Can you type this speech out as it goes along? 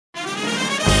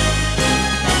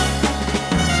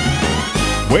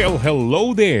Well,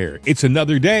 hello there. It's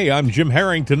another day. I'm Jim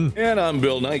Harrington. And I'm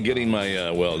Bill Knight getting my,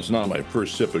 it's not my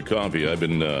first sip of coffee. I've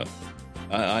been,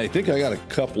 I think I got a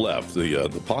cup left.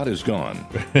 The pot is gone.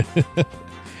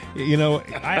 You know,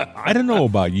 I don't know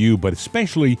about you, but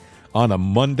especially on a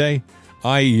Monday,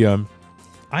 I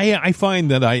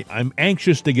find that I'm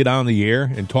anxious to get on the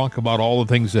air and talk about all the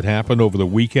things that happened over the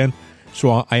weekend.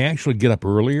 So I actually get up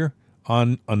earlier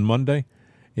on Monday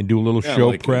and do a little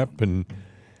show prep, and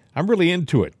I'm really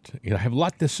into it. You know, I have a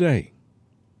lot to say.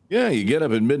 Yeah, you get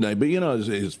up at midnight, but you know,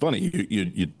 it's funny.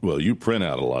 You print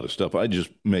out a lot of stuff. I just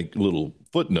make little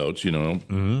footnotes,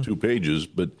 2 pages,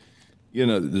 but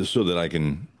so that I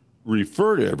can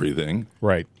refer to everything.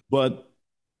 Right. But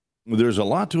there's a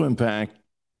lot to unpack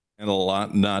and a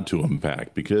lot not to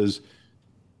unpack because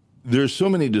there's so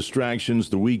many distractions.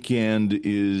 The weekend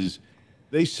is.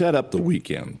 They set up the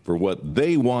weekend for what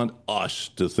they want us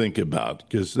to think about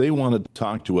because they want to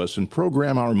talk to us and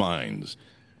program our minds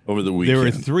over the weekend. There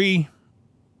are 3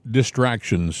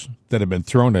 distractions that have been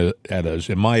thrown at us,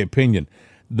 in my opinion.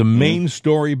 The main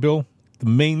story, Bill, the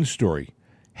main story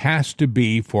has to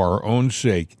be, for our own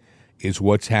sake, is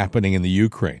what's happening in the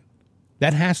Ukraine.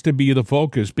 That has to be the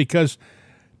focus because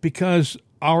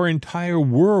our entire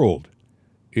world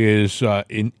is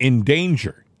in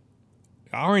danger.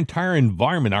 Our entire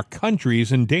environment, our country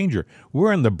is in danger.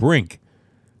 We're on the brink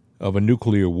of a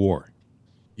nuclear war.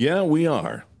 Yeah, we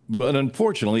are. But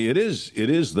unfortunately, it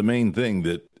is the main thing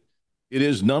that it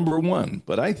is number one.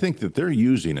 But I think that they're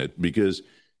using it because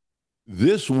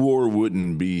this war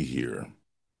wouldn't be here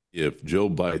if Joe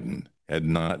Biden had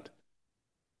not,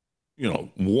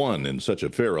 won in such a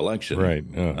fair election, right?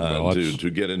 To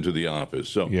get into the office.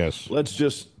 So yes, let's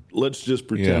just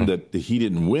pretend that he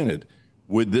didn't win it.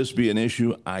 Would this be an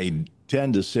issue? I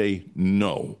tend to say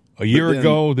no. A year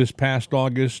ago, this past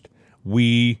August,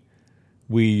 we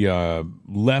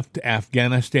left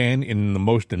Afghanistan in the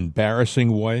most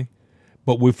embarrassing way,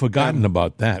 but we've forgotten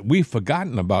about that. We've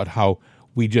forgotten about how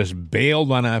we just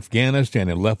bailed on Afghanistan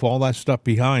and left all that stuff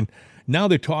behind. Now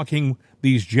they're talking,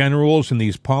 these generals and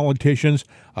these politicians,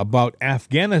 about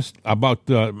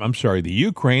the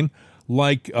Ukraine,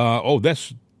 like,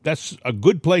 that's a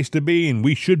good place to be, and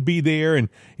we should be there, and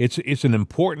it's an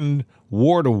important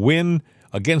war to win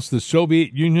against the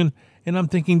Soviet Union. And I'm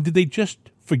thinking, did they just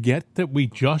forget that we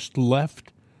just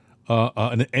left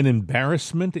an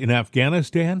embarrassment in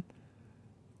Afghanistan?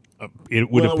 It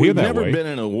would appear that way. We've never been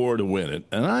in a war to win it,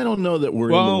 and I don't know that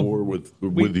we're in a war with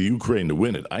the Ukraine to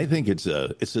win it. I think it's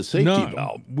a safety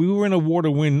valve. We were in a war to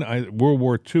win World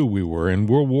War II. We were in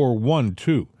World War I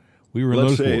too. We were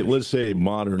let's say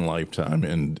modern lifetime,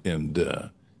 and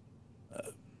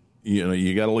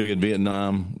you got to look at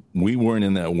Vietnam. We weren't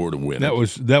in that war to win.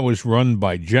 That was run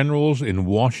by generals in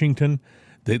Washington.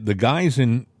 The guys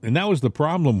and that was the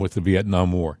problem with the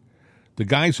Vietnam War. The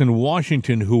guys in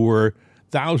Washington who were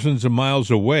thousands of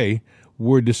miles away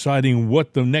were deciding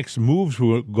what the next moves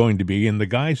were going to be, and the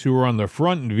guys who were on the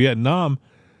front in Vietnam,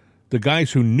 the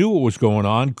guys who knew what was going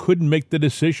on, couldn't make the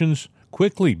decisions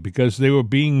quickly because they were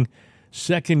being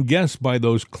second-guessed by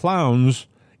those clowns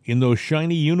in those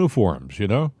shiny uniforms,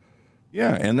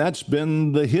 Yeah, and that's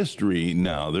been the history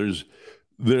now. There is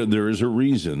a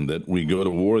reason that we go to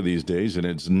war these days, and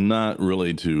it's not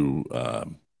really to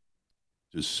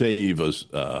save us,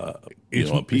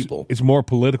 people. It's more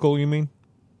political, you mean?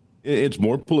 It's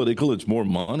more political. It's more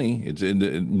money.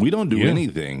 We don't do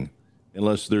anything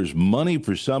unless there's money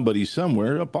for somebody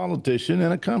somewhere, a politician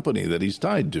and a company that he's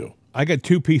tied to. I got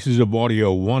 2 pieces of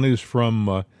audio. One is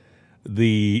from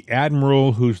the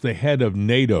admiral who's the head of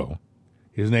NATO.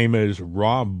 His name is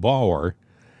Rob Bauer.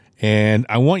 And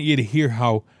I want you to hear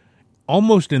how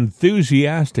almost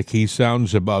enthusiastic he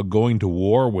sounds about going to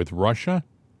war with Russia.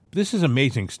 This is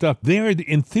amazing stuff. They're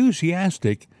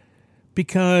enthusiastic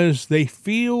because they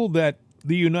feel that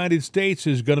the United States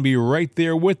is going to be right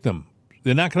there with them.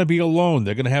 They're not going to be alone.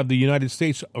 They're going to have the United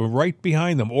States right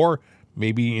behind them, or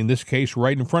maybe in this case,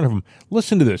 right in front of them.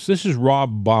 Listen to this. This is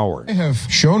Rob Bauer. They have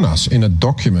shown us in a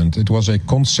document, it was a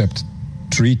concept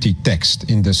treaty text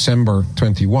in December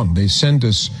 21. They sent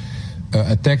us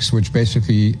a text which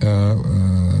basically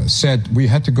said we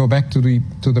had to go back to the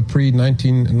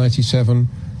pre-1997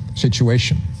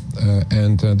 situation.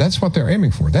 And that's what they're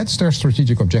aiming for. That's their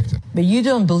strategic objective. But you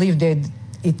don't believe that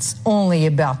it's only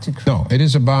about Ukraine? No, it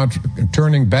is about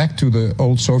turning back to the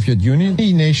old Soviet Union.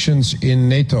 Many nations in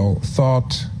NATO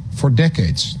thought for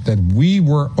decades that we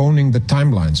were owning the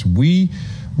timelines. We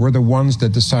were the ones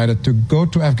that decided to go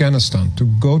to Afghanistan, to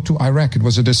go to Iraq. It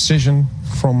was a decision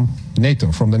from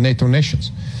NATO, from the NATO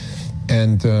nations.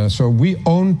 And so we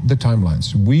owned the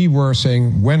timelines. We were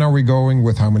saying, when are we going,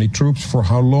 with how many troops, for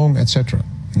how long, etc.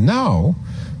 Now,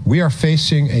 we are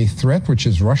facing a threat, which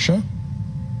is Russia,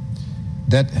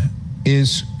 that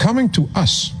is coming to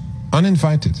us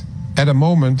uninvited at a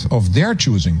moment of their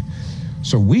choosing.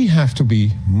 So we have to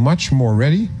be much more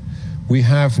ready. We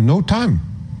have no time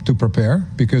to prepare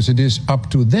because it is up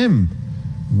to them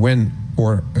when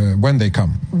they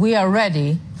come. We are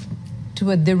ready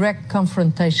to a direct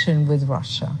confrontation with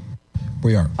Russia.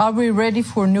 We are. Are we ready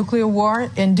for nuclear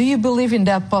war? And do you believe in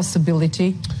that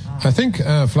possibility? I think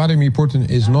Vladimir Putin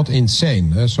is not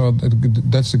insane. So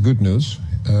that's the good news.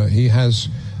 He has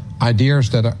ideas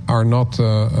that are not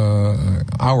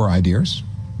our ideas,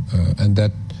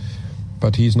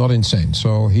 but he's not insane.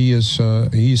 So he is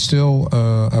still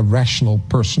a rational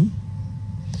person.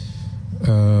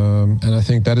 And I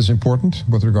think that is important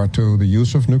with regard to the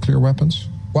use of nuclear weapons.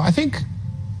 Well, I think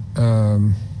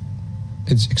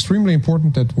it's extremely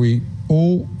important that we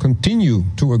all continue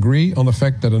to agree on the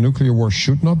fact that a nuclear war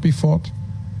should not be fought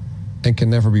and can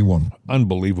never be won.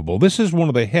 Unbelievable. This is one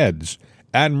of the heads,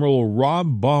 Admiral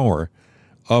Rob Bauer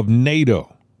of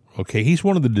NATO. Okay, he's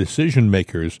one of the decision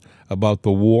makers about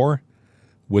the war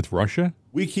with Russia.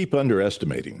 We keep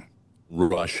underestimating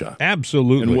Russia.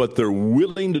 Absolutely. And what they're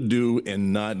willing to do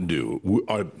and not do.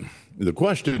 The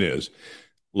question is,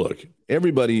 look,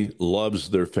 everybody loves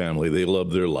their family. They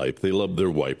love their life. They love their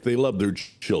wife. They love their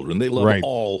children. They love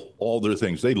all their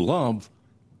things. They love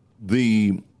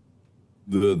the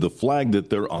flag that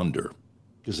they're under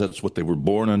because that's what they were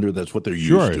born under. That's what they're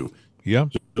used to. Yeah.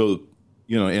 So,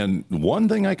 and one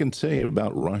thing I can say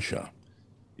about Russia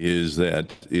is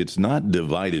that it's not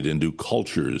divided into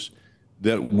cultures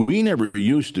that we never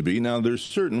used to be. Now,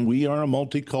 we are a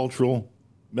multicultural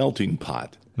melting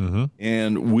pot. Mm-hmm.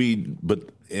 And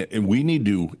we need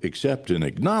to accept and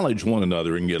acknowledge one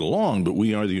another and get along, but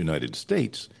we are the United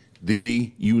States.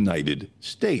 The United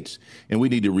States. And we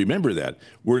need to remember that.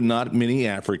 We're not mini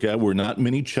Africa. We're not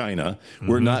mini China. Mm-hmm.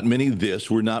 We're not mini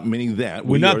this. We're not mini that.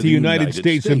 We're not the United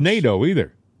States of NATO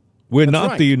either. We're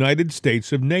not the United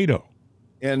States of NATO.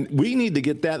 And we need to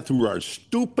get that through our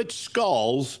stupid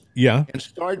skulls and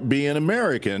start being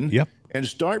American and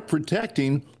start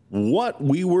protecting what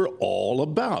we were all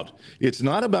about. It's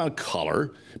not about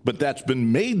color, but that's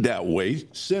been made that way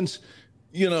since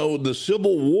the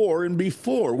Civil War and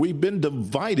before. We've been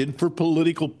divided for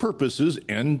political purposes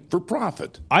and for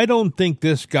profit. I don't think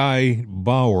this guy,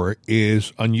 Bauer,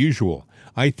 is unusual.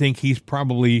 I think he's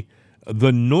probably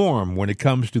the norm when it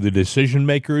comes to the decision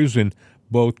makers in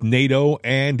both NATO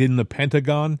and in the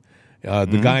Pentagon.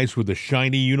 The guys with the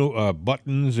shiny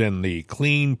buttons and the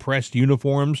clean pressed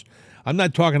uniforms. I'm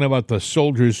not talking about the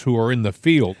soldiers who are in the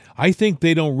field. I think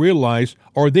they don't realize,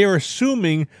 or they're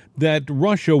assuming that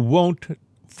Russia won't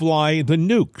fly the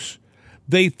nukes.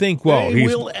 They think, they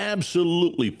will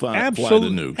absolutely fly the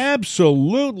nukes.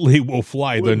 Absolutely will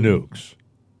fly the nukes.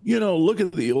 Look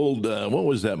at the old, what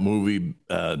was that movie,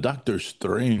 Dr.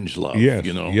 Strangelove? Yes,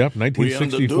 1964. We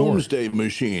have the Doomsday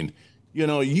Machine.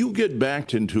 You get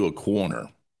backed into a corner,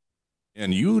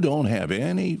 and you don't have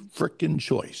any frickin'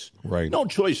 choice. Right. No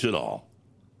choice at all.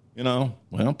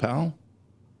 Well, pal,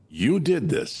 you did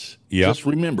this. Yep. Just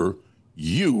remember,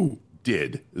 you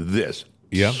did this.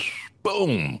 Yep.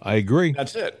 Boom. I agree.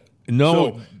 That's it.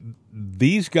 No,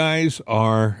 these guys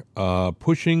are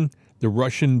pushing the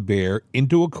Russian bear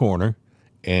into a corner,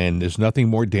 and there's nothing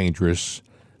more dangerous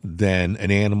than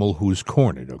an animal who's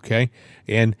cornered, okay?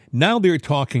 And now they're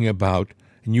talking about,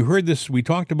 and you heard this, we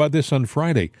talked about this on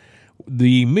Friday,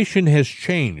 the mission has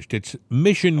changed. It's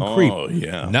mission creep. Oh,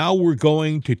 yeah. Now we're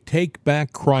going to take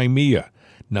back Crimea.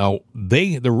 Now,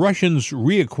 the Russians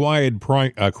reacquired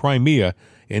Crimea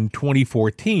in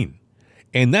 2014,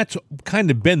 and that's kind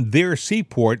of been their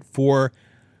seaport for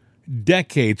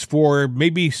decades, for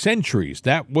maybe centuries.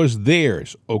 That was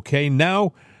theirs, okay?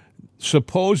 Now,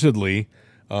 supposedly,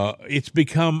 it's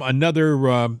become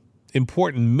another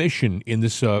important mission in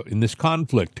this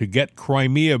conflict to get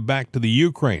Crimea back to the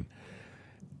Ukraine.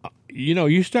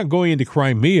 You start going into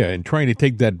Crimea and trying to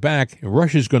take that back, and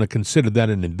Russia's going to consider that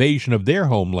an invasion of their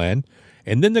homeland,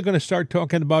 and then they're going to start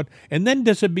talking about, and then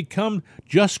does it become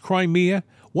just Crimea?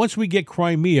 Once we get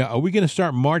Crimea, are we going to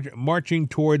start marching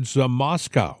towards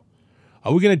Moscow?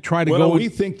 Are we going to try to go? Well, we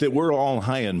think that we're all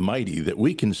high and mighty, that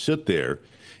we can sit there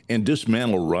and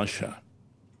dismantle Russia.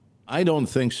 I don't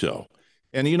think so.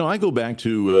 And, I go back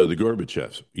to the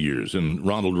Gorbachev years and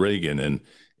Ronald Reagan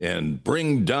and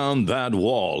bring down that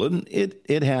wall. And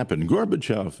it happened.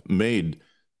 Gorbachev made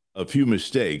a few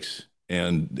mistakes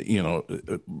and,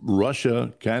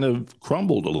 Russia kind of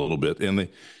crumbled a little bit. And,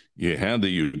 you had the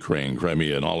Ukraine,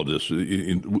 Crimea, and all of this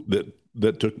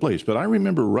that took place. But I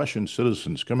remember Russian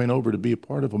citizens coming over to be a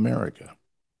part of America,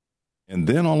 and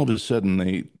then all of a sudden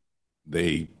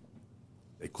they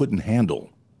couldn't handle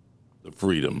the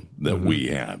freedom that we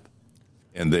have,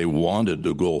 and they wanted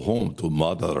to go home to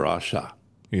Mother Russia.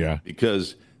 Yeah,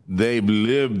 because they've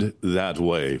lived that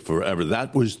way forever.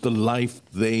 That was the life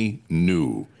they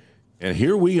knew. And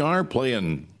here we are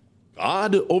playing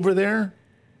God over there.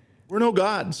 We're no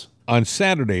gods. On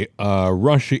Saturday,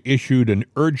 Russia issued an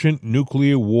urgent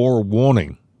nuclear war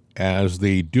warning as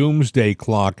the Doomsday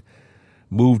Clock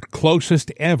moved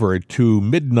closest ever to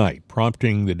midnight,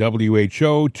 prompting the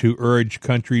WHO to urge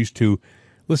countries to,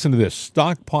 listen to this,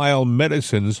 stockpile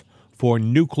medicines for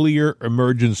nuclear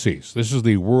emergencies. This is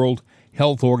the World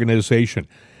Health Organization.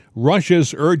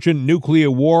 Russia's urgent nuclear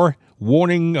war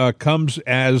warning comes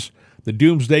as the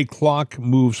Doomsday Clock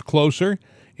moves closer.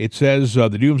 It says the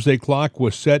Doomsday Clock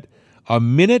was set a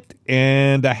minute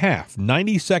and a half,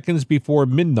 90 seconds before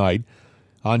midnight,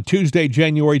 on Tuesday,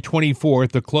 January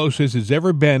 24th, the closest it's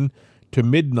ever been to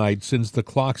midnight since the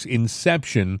clock's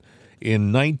inception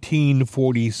in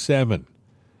 1947.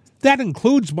 That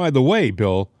includes, by the way,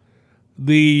 Bill,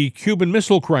 the Cuban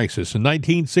Missile Crisis in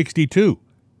 1962.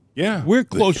 Yeah. We're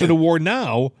closer to war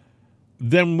now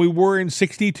than we were in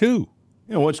 62.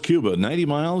 Yeah, what's Cuba, 90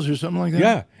 miles or something like that?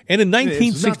 Yeah. And in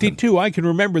 1962, I can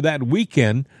remember that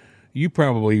weekend. You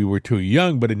probably were too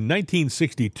young, but in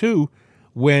 1962,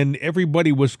 when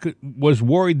everybody was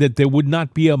worried that there would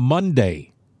not be a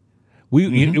Monday,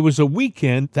 it was a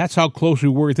weekend. That's how close we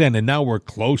were then, and now we're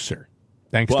closer,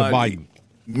 thanks to Biden.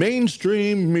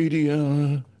 Mainstream media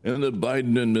and the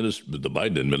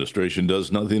Biden administration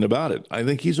does nothing about it. I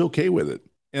think he's okay with it.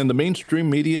 And the mainstream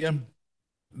media,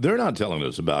 they're not telling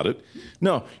us about it.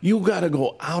 No, you got to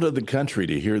go out of the country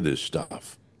to hear this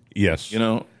stuff. Yes. You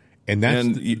know? And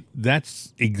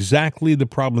that's exactly the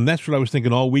problem. That's what I was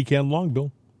thinking all weekend long,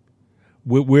 Bill.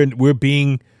 We're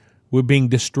being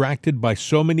distracted by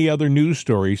so many other news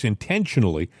stories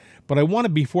intentionally. But I want to,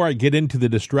 before I get into the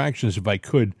distractions, if I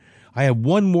could, I have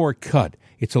one more cut.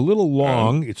 It's a little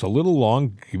long.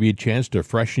 Give you a chance to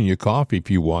freshen your coffee if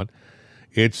you want.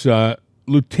 It's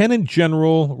Lieutenant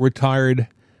General retired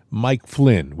Mike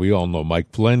Flynn. We all know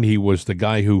Mike Flynn. He was the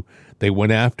guy who they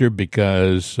went after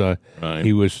because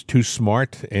he was too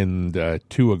smart and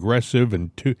too aggressive, and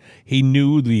he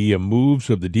knew the moves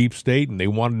of the deep state, and they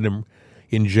wanted him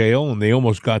in jail, and they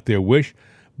almost got their wish.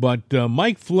 But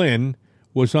Mike Flynn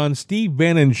was on Steve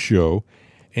Bannon's show,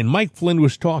 and Mike Flynn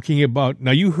was talking about, now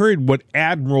you heard what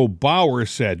Admiral Bauer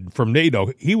said from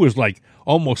NATO. He was like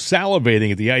almost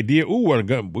salivating at the idea, we're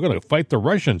going to fight the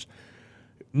Russians.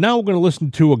 Now we're going to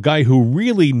listen to a guy who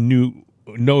really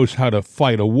knows how to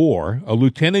fight a war, a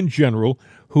lieutenant general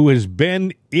who has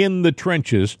been in the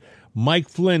trenches. Mike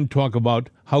Flynn talk about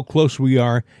how close we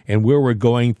are and where we're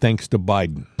going thanks to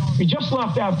Biden. We just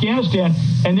left Afghanistan,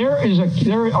 and there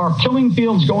are killing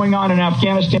fields going on in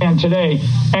Afghanistan today.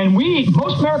 And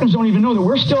most Americans don't even know that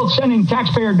we're still sending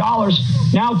taxpayer dollars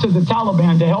now to the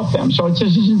Taliban to help them. So this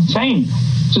is insane.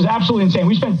 This is absolutely insane.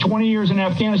 We spent 20 years in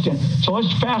Afghanistan. So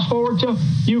let's fast forward to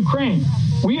Ukraine.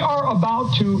 We are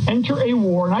about to enter a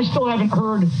war, and I still haven't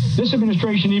heard this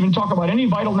administration even talk about any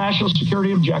vital national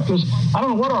security objectives. I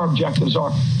don't know what our objectives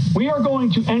are. We're going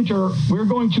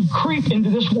to creep into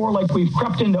this war like we've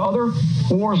crept into other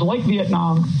wars like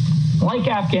Vietnam, like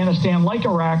Afghanistan, like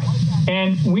Iraq,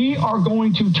 and we are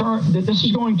going to this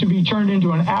is going to be turned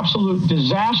into an absolute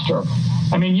disaster.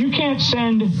 I mean, you can't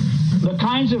send the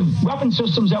kinds of weapon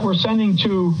systems that we're sending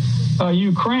to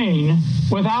Ukraine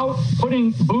without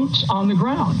putting boots on the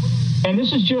ground. And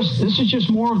this is just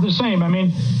more of the same. I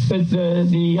mean,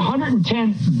 the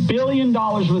 $110 billion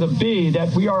with a B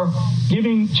that we are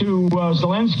giving to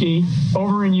Zelensky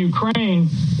over in Ukraine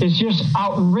is just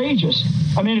outrageous.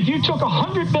 I mean, if you took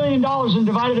 $100 billion and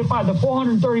divided it by the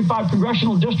 435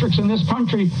 congressional districts in this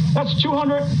country, that's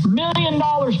 $200 million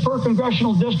per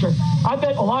congressional district. I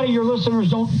bet a lot of your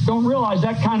listeners don't realize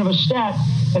that kind of a stat,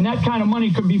 and that kind of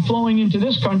money could be flowing into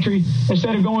this country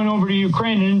instead of going over to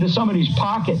Ukraine and into somebody's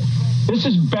pocket. This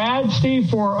is bad, Steve,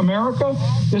 for America.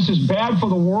 This is bad for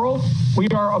the world. We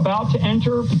are about to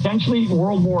enter potentially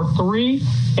World War III,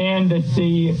 and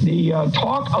the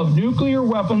talk of nuclear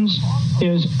weapons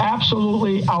is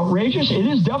absolutely outrageous. It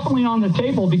is definitely on the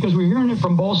table because we're hearing it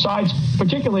from both sides,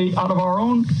 particularly out of our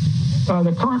own,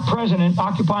 the current president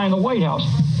occupying the White House,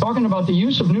 talking about the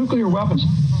use of nuclear weapons.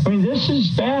 I mean, this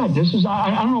is bad.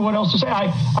 I don't know what else to say.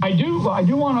 I do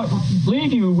want to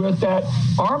leave you with that.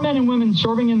 Our men and women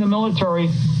serving in the military,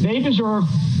 they deserve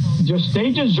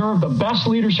they deserve the best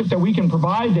leadership that we can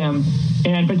provide them,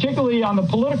 and particularly on the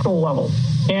political level.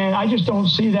 And I just don't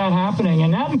see that happening.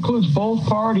 And that includes both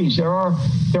parties. There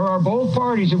are both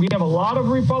parties, and we have a lot of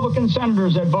Republican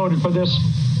senators that voted for this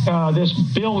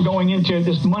bill going into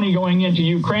this money going into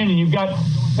Ukraine. And you've got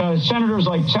senators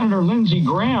like Senator Lindsey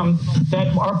Graham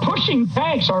that are pushing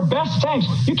tanks, our best tanks.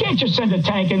 You can't just send a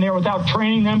tank in there without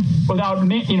training them, without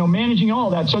managing all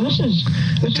that. So this is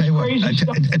crazy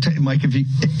stuff. Mike,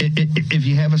 if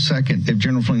you have a second, if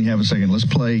General Flynn, you have a second, let's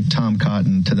play Tom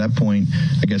Cotton. To that point,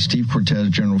 I guess Steve Cortez,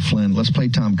 General Flynn. Let's play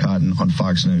Tom Cotton on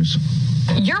Fox News.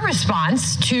 Your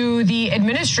response to the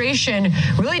administration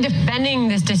really defending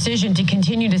this decision to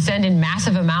continue to send in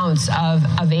massive amounts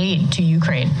of aid to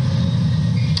Ukraine?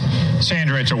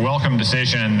 Sandra, it's a welcome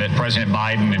decision that President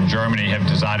Biden and Germany have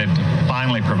decided to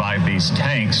finally provide these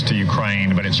tanks to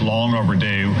Ukraine, but it's long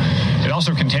overdue. It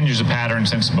also continues a pattern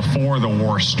since before the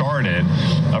war started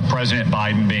of President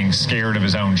Biden being scared of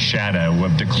his own shadow,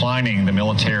 of declining the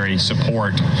military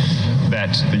support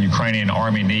that the Ukrainian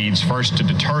army needs, first to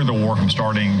deter the war from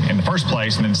starting in the first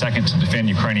place, and then second to defend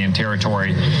Ukrainian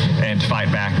territory and to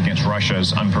fight back against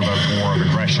Russia's unprovoked war of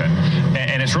aggression.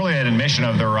 And it's really an admission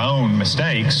of their own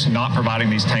mistakes, not providing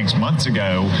these tanks months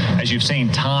ago, as you've seen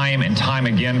time and time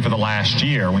again for the last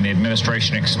year, when the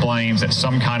administration explains that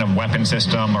some kind of weapon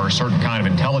system or a certain kind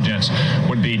of intelligence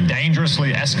would be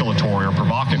dangerously escalatory or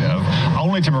provocative,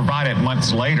 only to provide it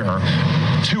months later,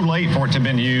 too late for it to have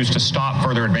been used to stop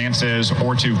further advances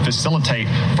or to facilitate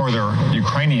further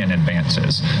Ukrainian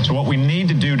advances. So what we need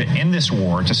to do to end this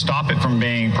war, to stop it from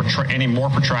being any more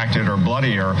protracted or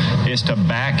bloodier, is to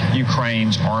back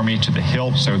Ukraine's army to the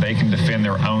hilt so they can defend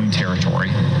their own territory.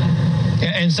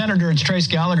 And Senator, it's Trace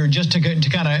Gallagher, just to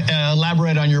kind of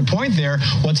elaborate on your point there,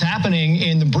 what's happening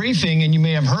in the briefing, and you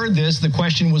may have heard this, the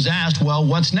question was asked, well,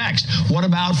 what's next? What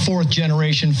about fourth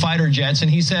generation fighter jets?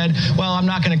 And he said, well, I'm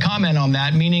not going to comment on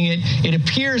that, meaning it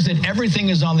appears that everything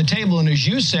is on the table. And as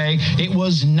you say, it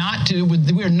was not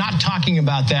we're not talking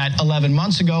about that 11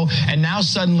 months ago. And now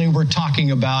suddenly we're talking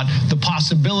about the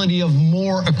possibility of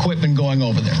more equipment going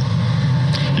over there.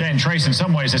 Yeah, and Trace, in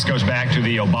some ways, this goes back to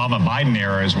the Obama-Biden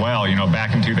era as well. You know,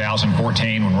 back in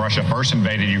 2014, when Russia first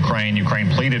invaded Ukraine, Ukraine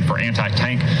pleaded for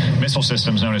anti-tank missile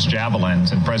systems known as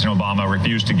Javelins, and President Obama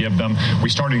refused to give them. We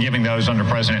started giving those under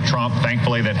President Trump.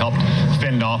 Thankfully, that helped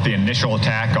fend off the initial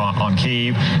attack on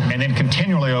Kyiv. And then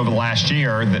continually over the last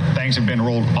year, that things have been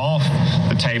rolled off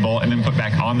the table and then put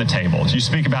back on the table. You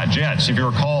speak about jets. If you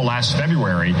recall, last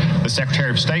February, the Secretary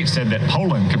of State said that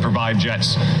Poland could provide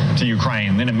jets to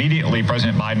Ukraine. Then immediately,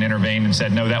 President Biden intervened and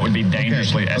said, no, that would be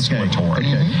dangerously escalatory.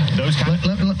 Okay. Those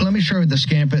let me show you what the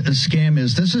scam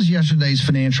is. This is yesterday's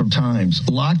Financial Times.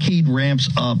 Lockheed ramps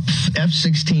up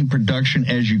F-16 production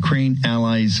as Ukraine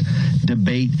allies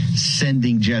debate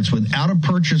sending jets without a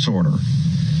purchase order.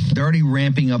 They're already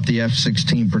ramping up the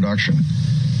F-16 production.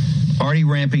 Already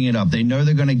ramping it up. They know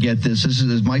they're going to get this. This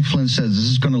is, as Mike Flynn says, this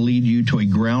is going to lead you to a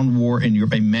ground war in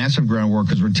Europe, a massive ground war,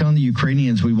 because we're telling the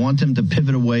Ukrainians we want them to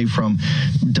pivot away from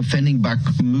defending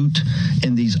Bakhmut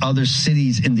and these other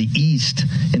cities in the east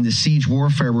in the siege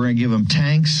warfare. We're going to give them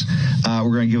tanks.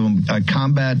 We're going to give them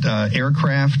combat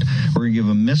aircraft. We're going to give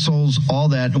them missiles, all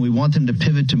that. And we want them to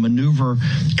pivot to maneuver,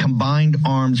 combined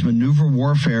arms, maneuver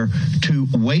warfare to,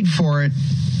 wait for it,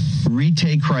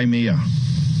 retake Crimea.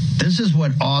 This is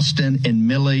what Austin and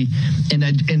Milley,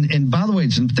 and by the way,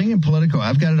 it's a thing in Politico.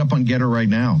 I've got it up on Getter right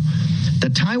now. The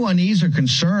Taiwanese are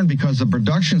concerned because the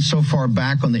production's so far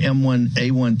back on the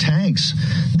M1A1 tanks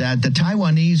that the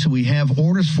Taiwanese, who we have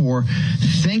orders for,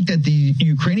 think that the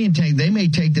Ukrainian tank, they may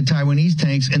take the Taiwanese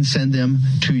tanks and send them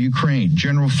to Ukraine.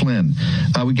 General Flynn,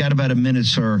 we got about a minute,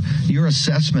 sir. Your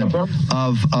assessment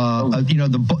of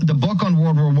the book on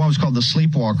World War I was called The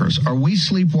Sleepwalkers. Are we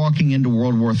sleepwalking into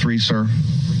World War III, sir?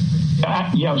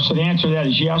 Yeah, so the answer to that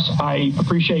is yes. I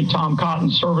appreciate Tom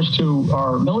Cotton's service to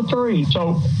our military.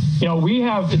 So, we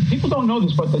have, people don't know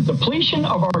this, but the depletion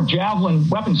of our Javelin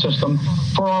weapon system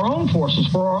for our own forces,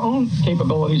 for our own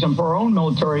capabilities, and for our own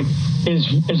military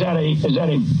is at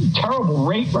a terrible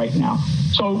rate right now.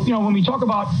 So, when we talk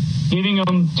about giving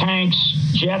them tanks,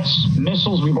 jets,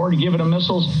 missiles, we've already given them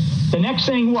missiles. The next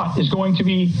thing, is going to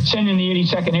be sending the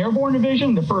 82nd Airborne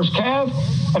Division, the 1st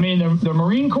Cav, the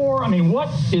Marine Corps. What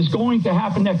is going to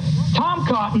happen next? Tom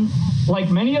Cotton, like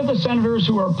many of the senators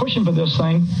who are pushing for this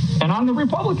thing, and on the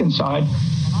Republican side,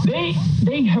 they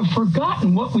have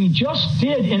forgotten what we just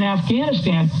did in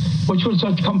Afghanistan, which was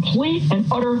a complete and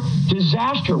utter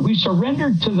disaster. We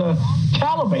surrendered to the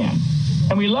Taliban.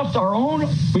 And we left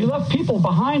people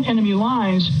behind enemy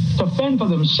lines to fend for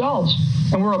themselves.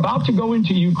 And we're about to go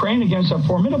into Ukraine against a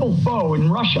formidable foe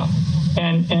in Russia.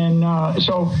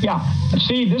 So, yeah,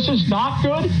 see, this is not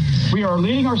good. We are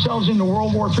leading ourselves into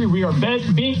World War III. We are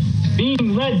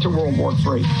being led to World War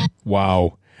III.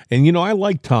 Wow. And, you know, I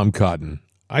like Tom Cotton.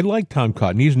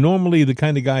 He's normally the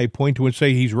kind of guy I point to and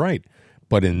say he's right.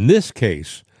 But in this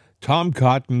case, Tom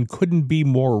Cotton couldn't be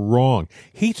more wrong.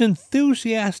 He's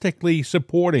enthusiastically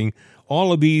supporting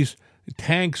all of these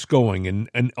tanks going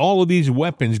and all of these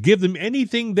weapons. Give them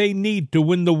anything they need to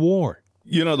win the war.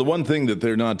 You know, the one thing that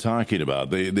they're not talking about,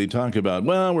 they talk about,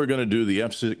 well, we're going to do the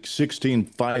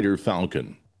F-16 fighter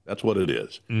Falcon. That's what it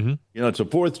is. Mm-hmm. You know, it's a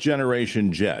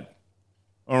fourth-generation jet.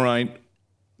 All right.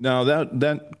 Now,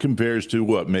 that compares to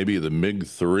what? Maybe the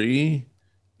MiG-3?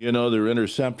 You know, they're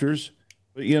interceptors.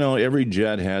 But, you know, every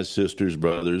jet has sisters,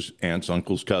 brothers, aunts,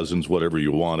 uncles, cousins, whatever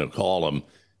you want to call them.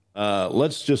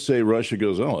 Let's just say Russia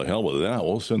goes, oh, hell with that.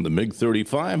 We'll send the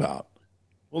MiG-35 out.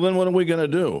 Well, then what are we going to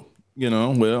do? You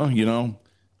know, well, you know,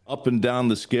 up and down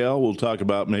the scale, we'll talk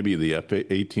about maybe the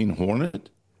F-18 Hornet,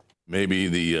 maybe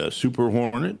the Super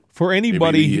Hornet. For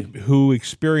anybody who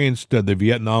experienced the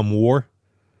Vietnam War,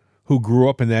 who grew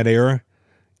up in that era,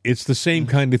 it's the same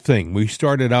kind of thing. We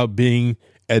started out being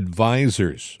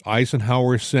advisors.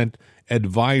 Eisenhower sent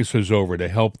advisors over to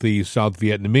help the South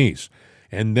Vietnamese.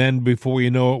 And then before you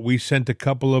know it, we sent a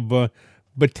couple of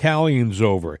battalions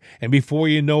over. And before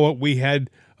you know it, we had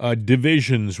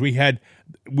divisions. We had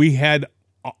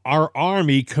our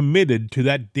army committed to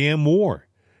that damn war.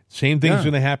 Same thing's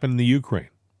going to happen in the Ukraine.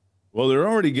 Well, they're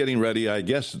already getting ready. I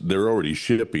guess they're already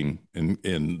shipping,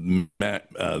 and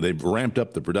they've ramped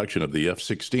up the production of the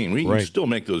F-16. We can still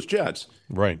make those jets.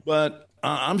 Right. But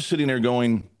I'm sitting there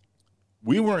going,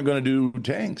 we weren't going to do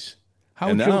tanks.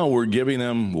 Now we're giving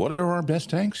them, what are our best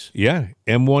tanks? Yeah,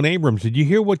 M1 Abrams. Did you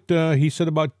hear what he said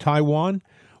about Taiwan?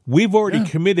 We've already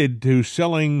committed to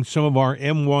selling some of our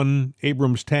M1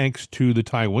 Abrams tanks to the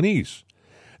Taiwanese.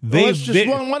 Why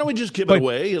don't we just give it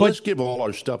away? Let's give all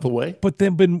our stuff away. But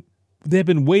they've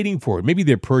been waiting for it. Maybe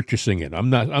they're purchasing it.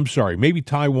 I'm sorry. Maybe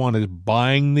Taiwan is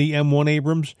buying the M1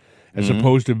 Abrams as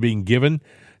opposed to being given.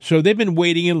 So they've been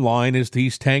waiting in line as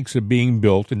these tanks are being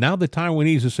built. And now the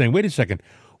Taiwanese are saying, wait a second,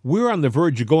 we're on the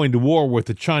verge of going to war with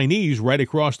the Chinese right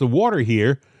across the water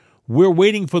here. We're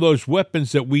waiting for those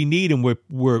weapons that we need, and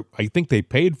we're I think they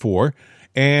paid for.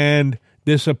 And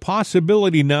there's a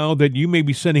possibility now that you may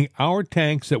be sending our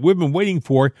tanks that we've been waiting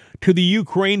for to the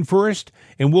Ukraine first,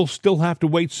 and we'll still have to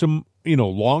wait some,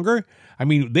 longer. I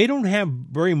mean, they don't have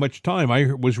very much time.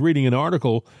 I was reading an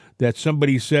article that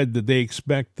somebody said that they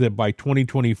expect that by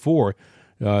 2024,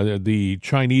 the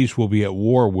Chinese will be at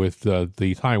war with the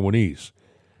Taiwanese.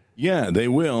 Yeah, they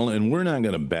will, and we're not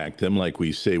going to back them like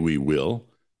we say we will.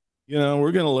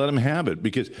 We're going to let them have it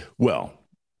because, well,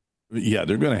 yeah,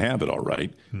 they're going to have it all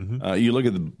right. Mm-hmm. You look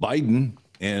at Biden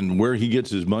and where he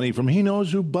gets his money from. He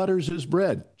knows who butters his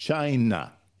bread.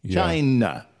 China. Yeah.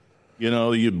 China.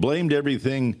 You blamed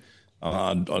everything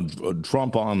on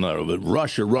Trump on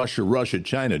Russia,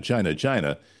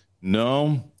 China.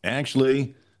 No,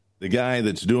 actually, the guy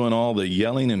that's doing all the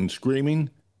yelling and screaming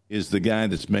is the guy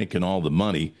that's making all the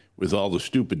money with all the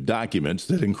stupid documents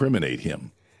that incriminate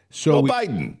him. So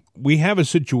Biden. We have a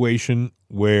situation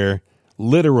where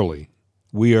literally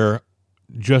we are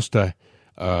just a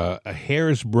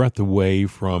hair's breadth away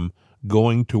from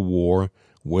going to war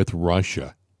with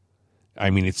Russia. I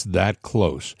mean, it's that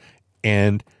close.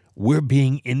 And we're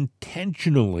being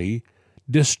intentionally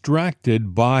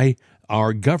distracted by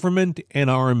our government and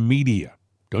our media.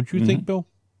 Don't you think, Bill?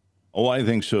 Oh, I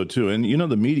think so, too. And,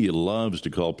 the media loves to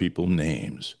call people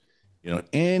names.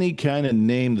 Any kind of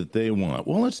name that they want.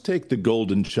 Well, let's take the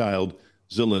golden child,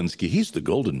 Zelensky. He's the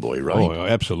golden boy, right? Oh,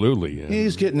 absolutely. Yeah.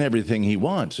 He's getting everything he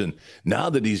wants. And now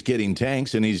that he's getting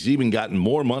tanks and he's even gotten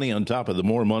more money on top of the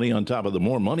more money on top of the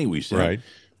more money we send. Right.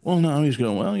 Well, now he's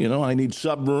going, I need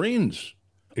submarines.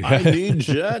 I need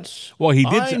jets. Well, he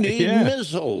did. I need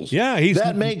missiles. Yeah,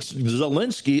 that makes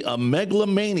Zelensky a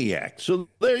megalomaniac. So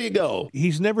there you go.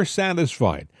 He's never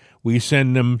satisfied. We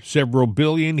send him several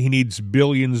billion. He needs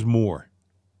billions more.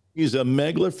 He's a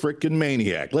megala-frickin'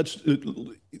 maniac. Let's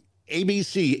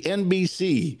ABC,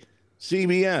 NBC,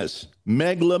 CBS,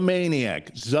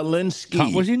 megalomaniac,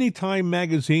 Zelensky. Wasn't he Time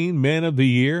Magazine Man of the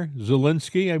Year?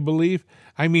 Zelensky, I believe.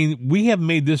 I mean, we have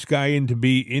made this guy into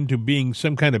being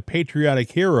some kind of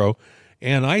patriotic hero,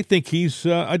 and I think he's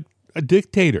a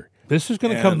dictator. This is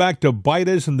going to come back to bite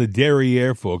us in the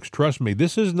derriere, folks. Trust me,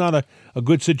 this is not a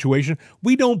good situation.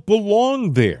 We don't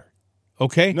belong there,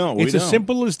 okay? No, we don't. It's as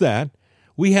simple as that.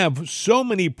 We have so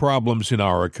many problems in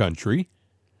our country.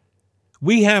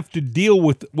 We have to deal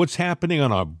with what's happening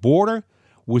on our border.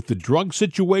 with the drug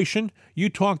situation. You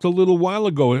talked a little while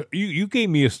ago. You gave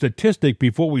me a statistic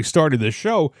before we started the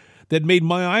show that made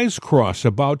my eyes cross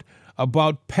about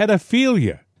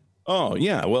pedophilia. Oh,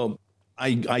 yeah. Well,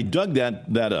 I dug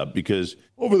that up because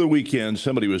over the weekend,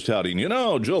 somebody was touting,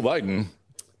 Joe Biden,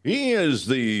 he is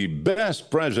the best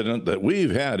president that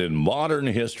we've had in modern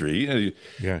history.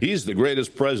 Yeah. He's the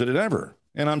greatest president ever.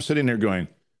 And I'm sitting there going,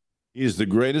 he's the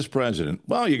greatest president.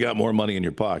 Well, you got more money in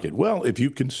your pocket. Well, if you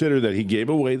consider that he gave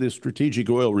away the strategic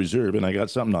oil reserve, and I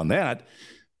got something on that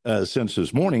since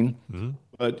this morning. Mm-hmm.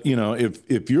 But,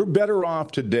 if you're better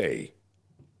off today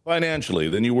financially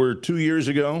than you were 2 years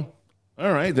ago,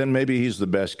 all right, then maybe he's the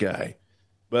best guy.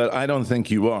 But I don't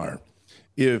think you are.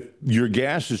 If your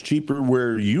gas is cheaper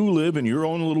where you live in your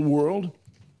own little world,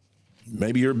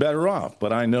 maybe you're better off.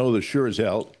 But I know that sure as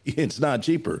hell it's not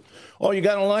cheaper. Oh, you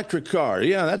got an electric car.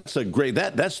 Yeah, that's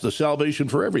that's the salvation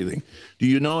for everything. Do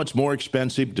you know it's more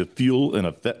expensive to fuel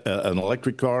an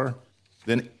electric car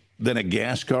than a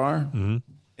gas car? Mm-hmm.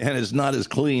 And it's not as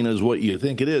clean as what you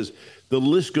think it is. The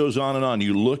list goes on and on.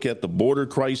 You look at the border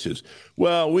crisis.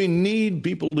 Well, we need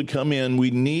people to come in. We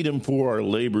need them for our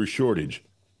labor shortage.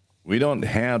 We don't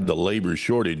have the labor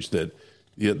shortage that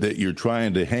you're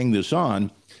trying to hang this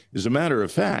on. As a matter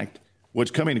of fact,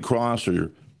 what's coming across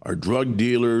are drug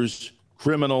dealers,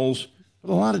 criminals,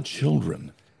 but a lot of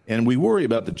children. And we worry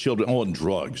about the children. Oh, and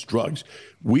drugs.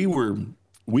 We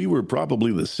were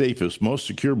probably the safest, most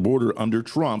secure border under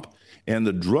Trump, and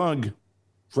the drug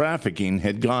trafficking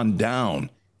had gone down,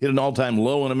 hit an all-time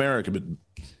low in America. But,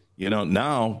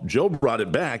 now Joe brought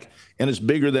it back, and it's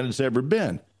bigger than it's ever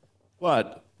been.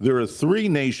 But there are 3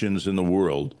 nations in the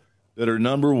world that are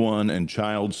number 1 in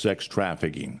child sex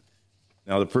trafficking.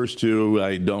 Now, the first 2,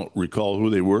 I don't recall who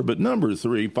they were, but number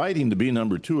 3, fighting to be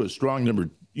number 2, a strong number,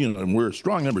 and we're a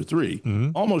strong number 3,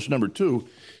 mm-hmm. almost number 2,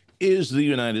 is the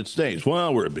United States.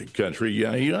 Well, we're a big country.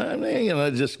 Yeah,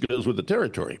 it just goes with the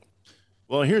territory.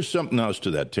 Well, here's something else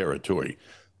to that territory.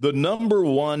 The number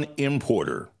 1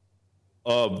 importer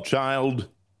of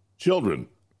children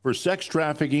for sex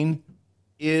trafficking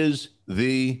is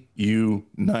the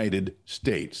United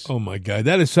States. Oh, my God.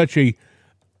 That is such a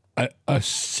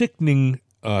sickening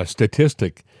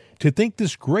statistic. To think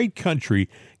this great country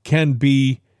can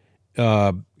be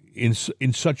in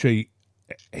such a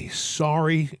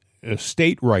sorry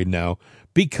state right now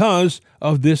because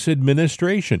of this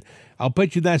administration. I'll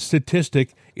bet you that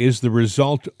statistic is the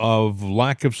result of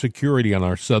lack of security on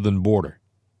our southern border.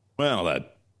 Well, that's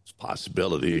a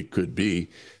possibility. It could be.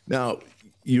 Now,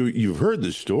 you've heard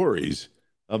the stories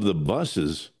of the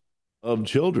buses of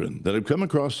children that have come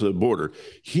across the border.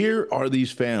 Here are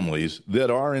these families that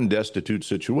are in destitute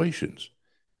situations,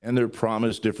 and they're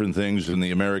promised different things in the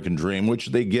American dream, which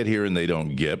they get here and they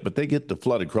don't get, but they get to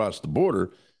flood across the border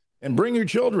and bring your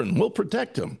children. We'll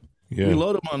protect them. Yeah. We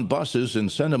load them on buses and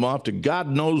send them off to God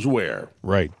knows where.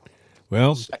 Right.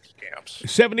 Well, sex camps.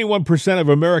 71% of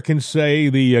Americans say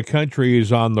the country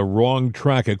is on the wrong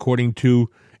track, according to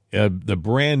the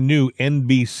brand new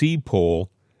NBC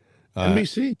poll.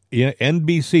 NBC? Yeah,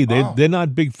 NBC. They're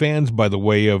not big fans, by the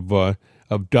way, of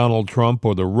Donald Trump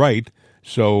or the right.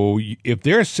 So if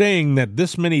they're saying that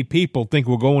this many people think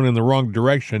we're going in the wrong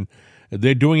direction,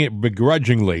 they're doing it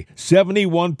begrudgingly.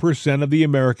 71% of the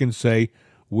Americans say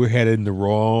we're headed in the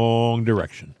wrong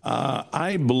direction.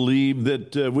 I believe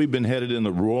that we've been headed in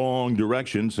the wrong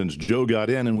direction since Joe got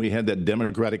in and we had that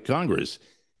Democratic Congress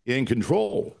in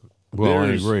control. Well, I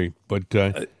agree. But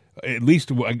at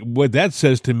least what that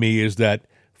says to me is that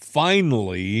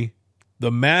finally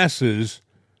the masses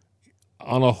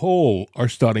on a whole are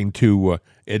starting to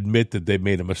admit that they've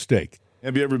made a mistake.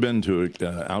 Have you ever been to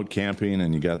out camping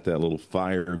and you got that little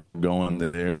fire going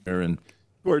there and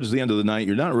towards the end of the night,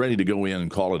 you're not ready to go in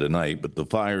and call it a night, but the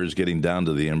fire is getting down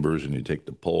to the embers, and you take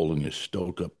the pole and you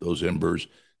stoke up those embers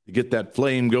to get that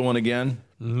flame going again.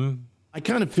 Mm-hmm. I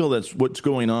kind of feel that's what's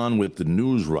going on with the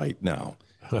news right now.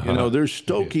 They're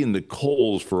stoking the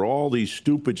coals for all these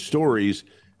stupid stories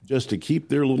just to keep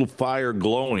their little fire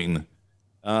glowing.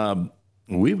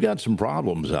 We've got some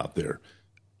problems out there.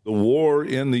 The war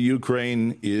in the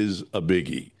Ukraine is a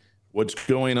biggie. What's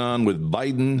going on with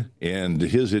Biden and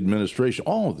his administration?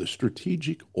 Oh, the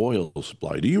strategic oil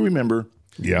supply. Do you remember?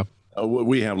 Yeah.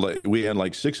 We had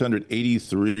like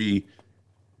 683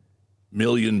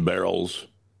 million barrels,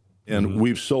 and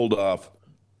we've sold off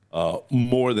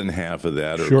more than half of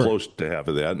that, or close to half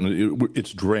of that, and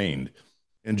it's drained.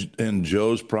 And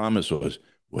Joe's promise was,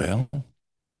 well,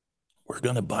 we're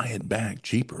going to buy it back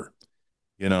cheaper.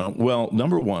 Well,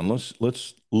 number one,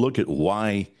 let's look at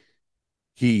why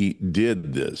he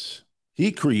did this.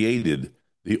 He created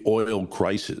the oil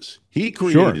crisis. He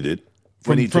created it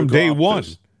from day one.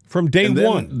 From day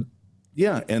one.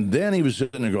 Yeah, and then he was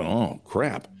sitting there going, oh,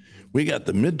 crap. We got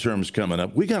the midterms coming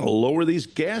up. We got to lower these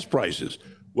gas prices.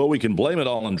 Well, we can blame it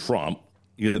all on Trump,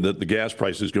 that the gas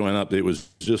prices going up. It was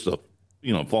just a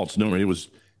false number. It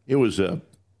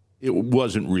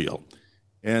wasn't real.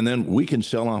 And then we can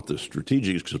sell off the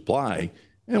strategic supply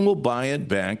and we'll buy it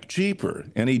back cheaper.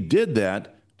 And he did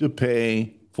that to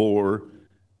pay for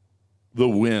the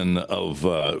win of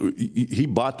he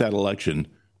bought that election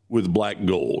with black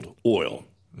gold, oil.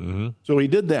 Mm-hmm. So he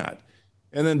did that.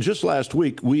 And then just last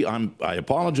week, I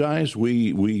apologize.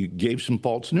 We gave some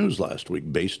false news last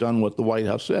week based on what the White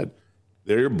House said.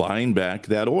 They're buying back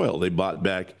that oil. They bought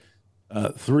back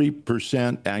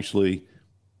 3%. Actually,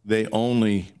 they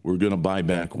only were going to buy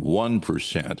back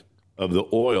 1% of the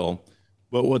oil.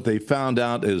 But what they found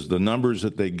out is the numbers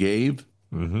that they gave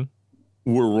were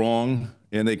wrong,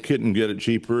 and they couldn't get it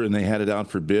cheaper, and they had it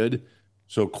out for bid.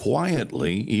 So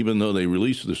quietly, even though they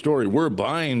released the story, we're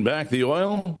buying back the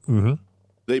oil. Mm-hmm.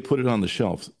 They put it on the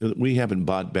shelf. We haven't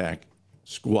bought back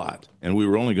squat, and we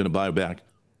were only going to buy back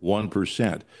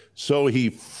 1%. So he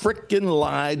frickin'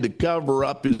 lied to cover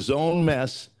up his own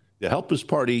mess to help his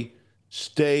party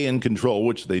stay in control,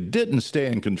 which they didn't stay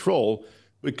in control.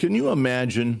 But can you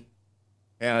imagine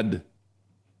had,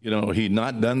 he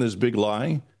not done this big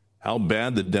lie, how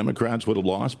bad the Democrats would have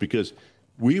lost? Because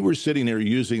we were sitting there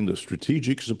using the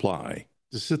strategic supply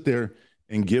to sit there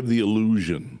and give the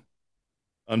illusion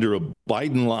under a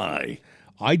Biden lie.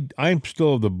 I'm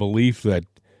still of the belief that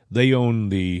they own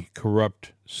the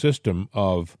corrupt system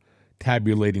of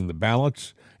tabulating the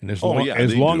ballots, and as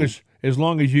long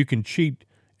as you can cheat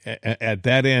at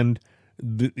that end,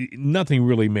 nothing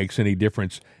really makes any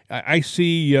difference. I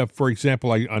see, for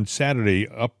example, on Saturday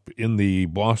up in the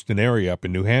Boston area, up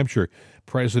in New Hampshire,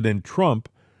 President Trump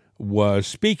was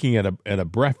speaking at a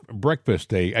breakfast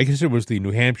day. I guess it was the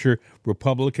New Hampshire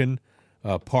Republican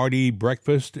Party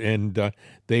breakfast, and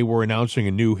they were announcing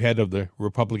a new head of the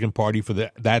Republican Party for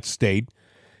that state.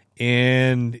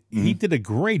 And he did a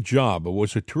great job. It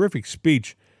was a terrific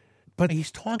speech. But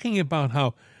he's talking about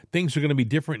how things are going to be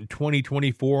different in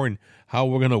 2024 and how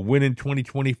we're going to win in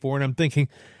 2024. And I'm thinking,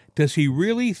 does he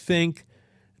really think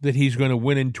that he's going to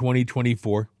win in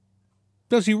 2024?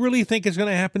 Does he really think it's going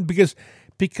to happen? Because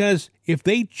if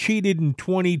they cheated in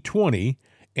 2020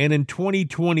 and in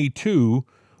 2022,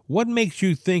 what makes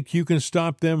you think you can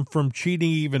stop them from cheating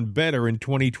even better in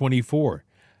 2024?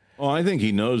 Oh, I think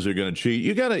he knows they're going to cheat.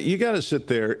 You gotta sit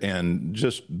there and,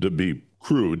 just to be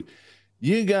crude,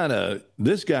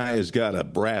 this guy has got a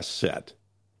brass set,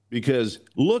 because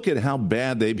look at how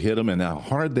bad they've hit him and how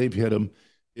hard they've hit him.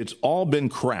 It's all been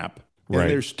crap. Right. And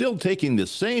they're still taking the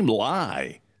same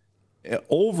lie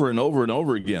over and over and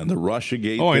over again. The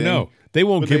Russiagate thing. I know. They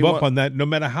won't give up on that. No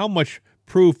matter how much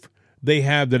proof they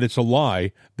have that it's a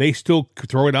lie, they still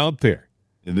throw it out there.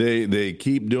 They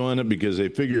keep doing it because they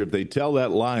figure if they tell that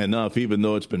lie enough, even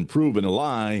though it's been proven a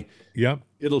lie,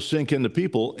 it'll sink into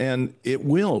people, and it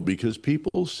will, because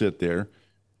people sit there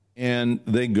and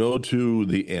they go to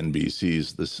the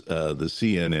NBCs, the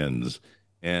CNNs,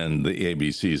 and the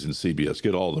ABCs and CBS,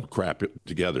 get all the crap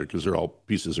together because they're all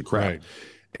pieces of crap. Right.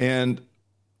 And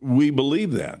we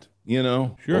believe that,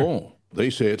 Sure. Oh,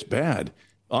 they say it's bad.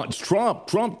 It's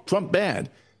Trump bad.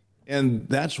 And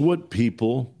that's what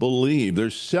people believe. They're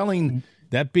selling.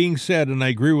 That being said, and I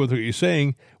agree with what you're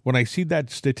saying, when I see that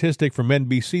statistic from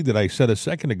NBC that I said a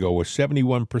second ago, where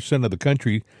 71% of the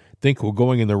country think we're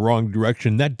going in the wrong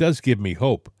direction, that does give me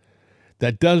hope.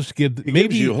 That does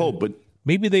gives you hope, but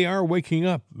maybe they are waking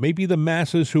up. Maybe the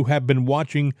masses who have been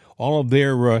watching all of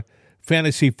their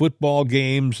fantasy football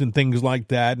games and things like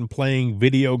that and playing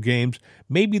video games,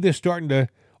 maybe they're starting to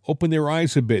open their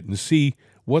eyes a bit and see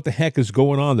what the heck is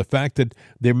going on. The fact that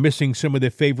they're missing some of their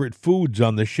favorite foods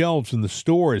on the shelves in the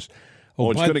stores.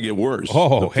 It's going to get worse.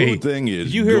 Oh, the food thing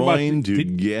is going to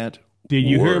get worse. Did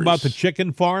you hear about the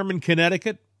chicken farm in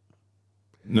Connecticut?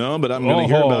 No, but I'm going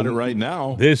to hear about it right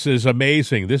now. This is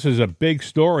amazing. This is a big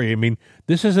story. I mean,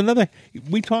 this is another.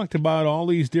 We talked about all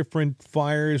these different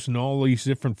fires and all these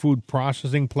different food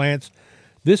processing plants.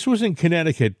 This was in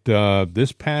Connecticut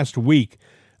this past week.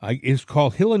 It's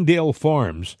called Hillendale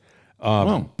Farms.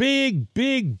 Big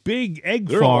egg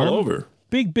They're farm. All over.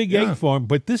 Big egg farm,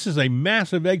 but this is a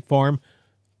massive egg farm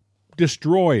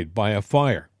destroyed by a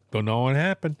fire. Don't know what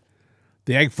happened.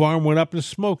 The egg farm went up in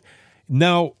smoke.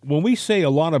 Now, when we say a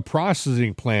lot of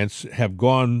processing plants have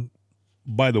gone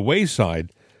by the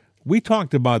wayside, we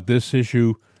talked about this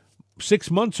issue 6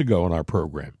 months ago in our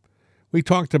program. We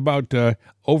talked about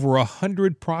over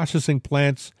 100 processing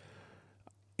plants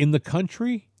in the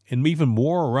country and even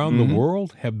more around the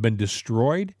world have been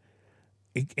destroyed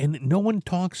And no one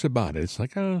talks about it. It's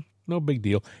like, oh, no big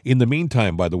deal. In the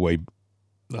meantime, by the way,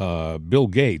 Bill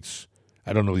Gates,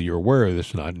 I don't know if you're aware of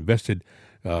this or not, invested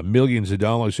millions of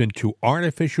dollars into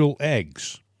artificial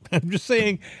eggs. I'm just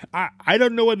saying, I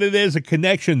don't know whether there's a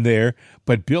connection there,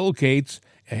 but Bill Gates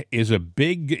is a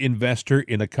big investor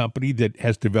in a company that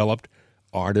has developed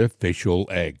artificial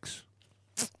eggs.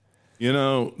 You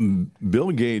know,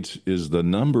 Bill Gates is the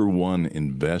number one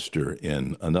investor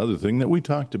in another thing that we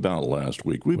talked about last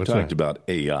week. We've talked about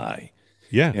AI.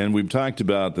 Yeah. And we've talked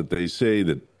about that they say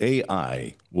that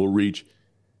AI will reach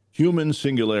human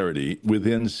singularity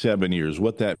within 7 years.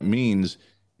 What that means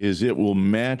is it will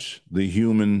match the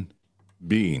human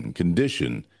being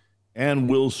condition and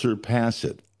will surpass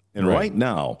it. And right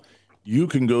now, you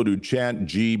can go to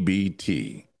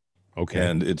ChatGPT. Okay.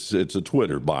 And it's a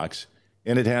Twitter box,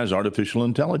 and it has artificial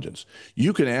intelligence.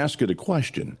 You can ask it a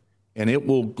question, and it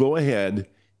will go ahead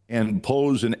and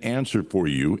pose an answer for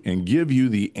you and give you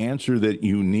the answer that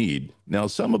you need. Now,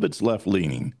 some of it's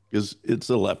left-leaning because it's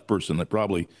a left person that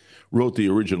probably wrote the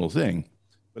original thing,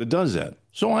 but it does that.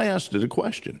 So I asked it a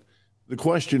question. The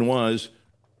question was,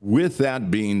 with that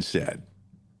being said,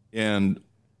 and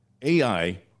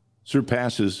AI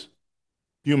surpasses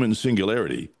human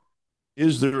singularity,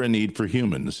 is there a need for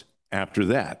humans after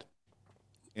that?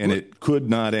 And it could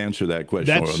not answer that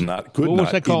question.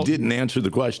 It didn't answer the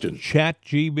question.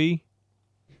 ChatGPT?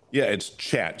 Yeah, it's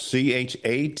chat.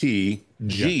 ChatGPT.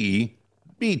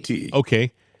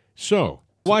 Okay. So,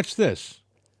 watch this.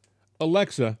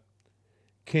 Alexa,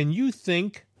 can you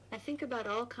think? I think about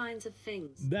all kinds of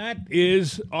things. That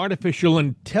is artificial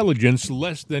intelligence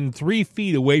less than 3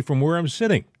 feet away from where I'm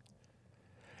sitting.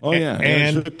 Oh, yeah.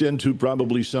 And it's hooked into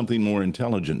probably something more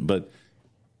intelligent. But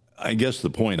I guess the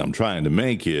point I'm trying to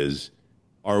make is,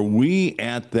 are we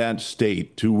at that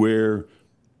state to where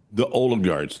the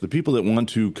oligarchs, the people that want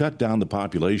to cut down the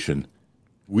population,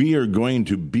 we are going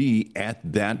to be at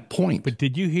that point? But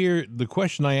did you hear the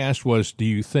question I asked was, do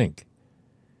you think?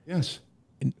 Yes.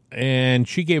 And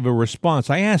she gave a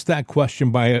response. I asked that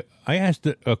question I asked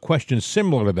a question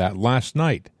similar to that last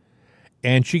night,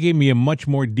 and she gave me a much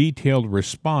more detailed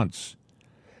response.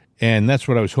 And that's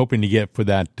what I was hoping to get for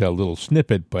that little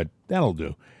snippet, but that'll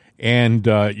do. And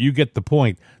you get the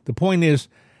point. The point is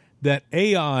that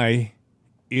AI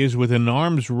is within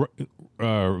arm's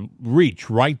reach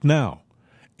right now.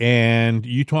 And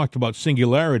you talked about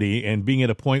singularity and being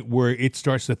at a point where it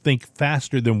starts to think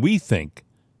faster than we think.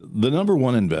 The number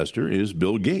one investor is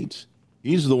Bill Gates.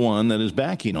 He's the one that is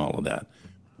backing all of that.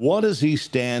 What does he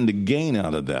stand to gain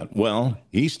out of that? Well,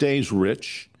 he stays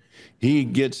rich. He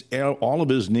gets all of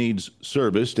his needs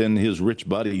serviced, and his rich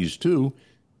buddies too.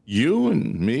 You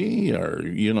and me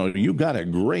you got a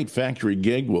great factory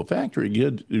gig. Well, factory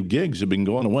gigs have been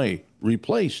going away,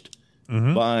 replaced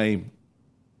by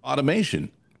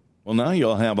automation. Well, now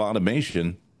you'll have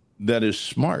automation that is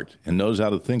smart and knows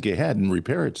how to think ahead and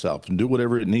repair itself and do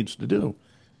whatever it needs to do.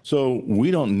 So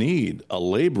we don't need a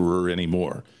laborer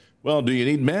anymore. Well, do you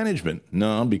need management?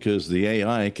 No, because the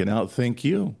AI can outthink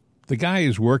you. The guy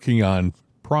is working on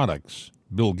products,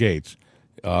 Bill Gates,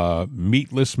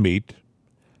 meatless meat,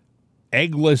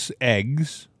 eggless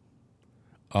eggs.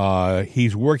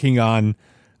 He's working on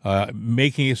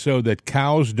making it so that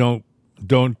cows don't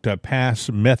pass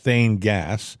methane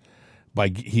gas.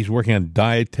 He's working on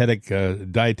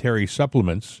dietary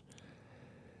supplements.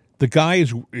 The guy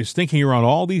is thinking around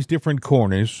all these different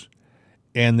corners,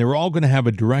 and they're all going to have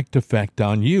a direct effect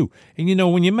on you. And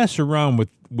when you mess around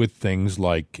with things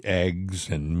like eggs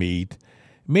and meat,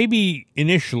 maybe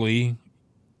initially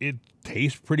it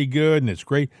tastes pretty good and it's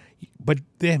great, but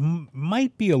there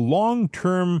might be a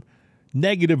long-term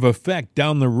negative effect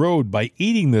down the road by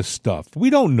eating this stuff. We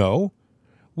don't know.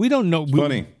 It's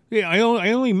funny. Yeah, I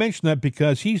only mention that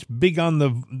because he's big on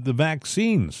the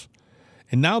vaccines.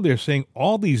 And now they're saying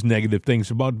all these negative things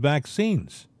about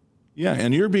vaccines. Yeah,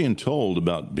 and you're being told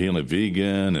about being a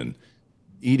vegan and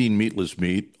eating meatless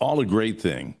meat, all a great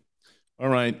thing. All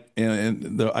right,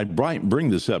 I bring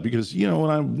this up because,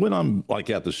 when I'm like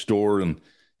at the store and,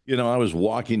 I was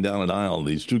walking down an aisle,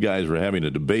 these two guys were having a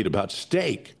debate about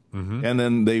steak. Mm-hmm. And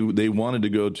then they wanted to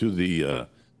go to the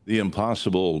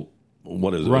Impossible,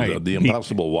 what is it? Right. The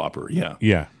Impossible Whopper, yeah.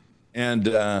 Yeah. And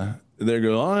they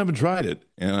go, I haven't tried it.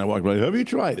 And I walked by, have you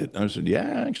tried it? And I said,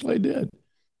 yeah, actually I did.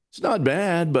 It's not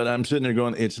bad, but I'm sitting there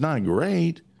going, it's not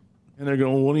great. And they're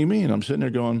going, well, what do you mean? I'm sitting there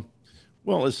going,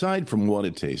 well, aside from what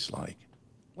it tastes like,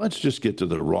 let's just get to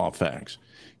the raw facts.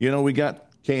 We got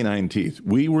canine teeth.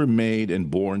 We were made and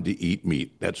born to eat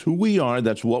meat. That's who we are.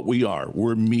 That's what we are.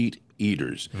 We're meat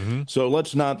eaters. Mm-hmm. So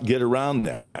let's not get around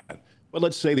that. But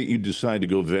let's say that you decide to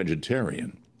go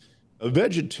vegetarian. A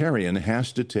vegetarian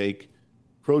has to take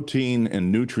protein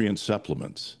and nutrient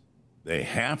supplements. They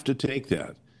have to take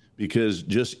that because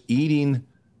just eating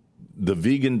the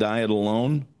vegan diet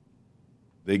alone,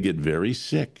 they get very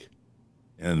sick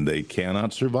and they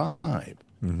cannot survive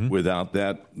without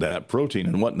that protein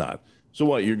and whatnot. So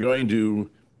what, you're going to,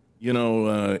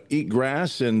 eat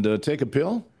grass and take a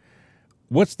pill?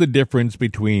 What's the difference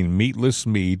between meatless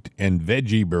meat and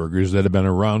veggie burgers that have been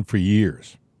around for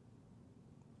years?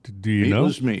 Do you know?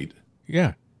 Meatless meat.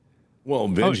 Yeah. Well,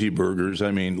 veggie burgers,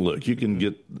 I mean, look, you can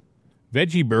get...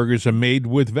 Veggie burgers are made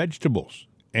with vegetables.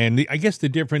 And I guess the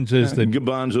difference is that...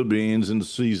 garbanzo beans and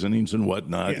seasonings and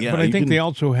whatnot. Yeah, but I think they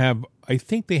also have... I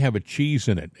think they have a cheese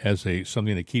in it as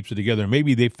something that keeps it together.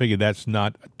 Maybe they figure that's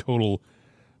not a total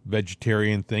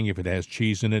vegetarian thing. If it has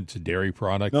cheese in it, it's a dairy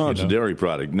product. No, it's a dairy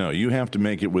product. No, you have to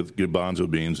make it with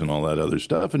garbanzo beans and all that other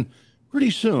stuff. And pretty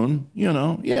soon, you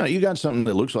got something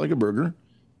that looks like a burger,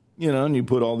 and you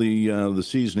put all the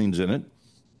seasonings in it.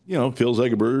 Feels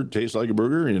like a burger, tastes like a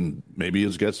burger, and maybe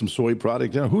it's got some soy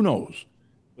product in it. Who knows?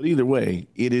 But either way,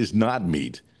 it is not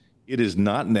meat. It is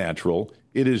not natural.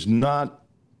 It is not.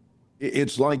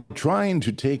 It's like trying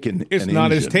to take an. It's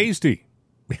not as tasty.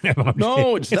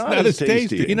 No, it's not as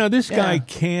tasty. This guy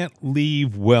can't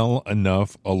leave well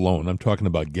enough alone. I'm talking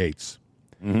about Gates.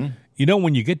 Mm-hmm.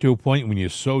 When you get to a point when you're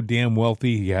so damn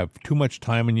wealthy, you have too much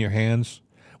time in your hands,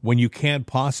 when you can't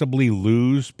possibly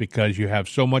lose because you have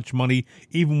so much money,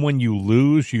 even when you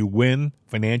lose, you win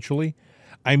financially.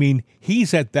 I mean,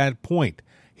 he's at that point.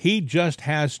 He just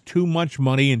has too much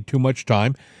money and too much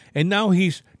time, and now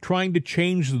he's trying to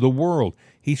change the world.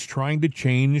 He's trying to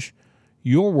change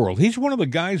your world. He's one of the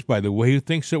guys, by the way, who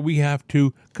thinks that we have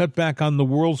to cut back on the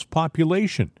world's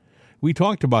population. We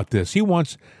talked about this. He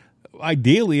wants,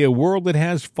 ideally, a world that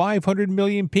has 500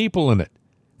 million people in it.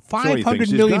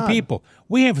 500 million people.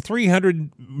 We have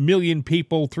 300 million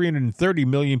people, 330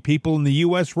 million people in the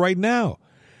U.S. right now.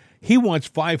 He wants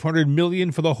 500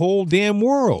 million for the whole damn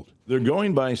world. They're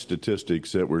going by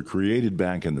statistics that were created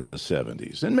back in the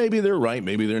 70s. And maybe they're right,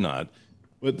 maybe they're not.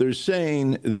 But they're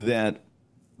saying that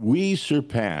we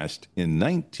surpassed in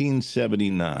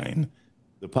 1979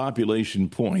 the population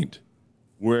point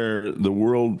where the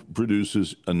world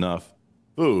produces enough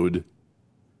food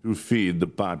to feed the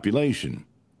population.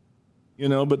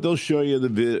 But they'll show you the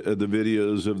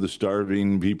videos of the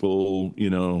starving people,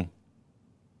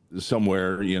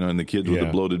 somewhere, and the kids with the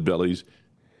bloated bellies.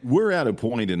 We're at a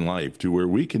point in life to where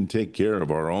we can take care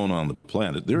of our own on the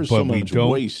planet. There's so much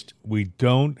waste. We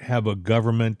don't have a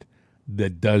government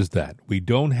that does that. We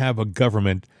don't have a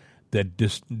government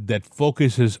that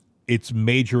focuses its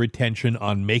major attention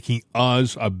on making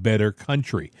us a better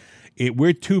country.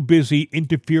 We're too busy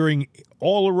interfering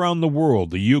all around the world,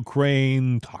 the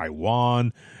Ukraine,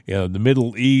 Taiwan, the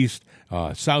Middle East,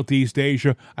 Southeast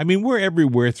Asia. I mean, we're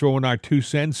everywhere throwing our 2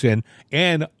 cents in,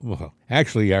 and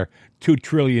actually our $2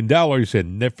 trillion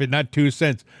in, not 2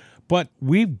 cents. But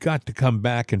we've got to come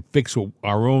back and fix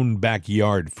our own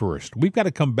backyard first. We've got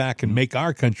to come back and make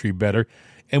our country better,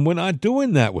 and we're not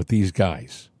doing that with these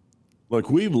guys. Look,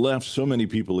 we've left so many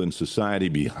people in society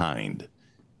behind.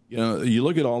 You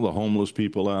look at all the homeless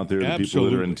people out there, the people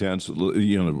that are intense.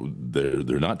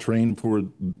 They're not trained for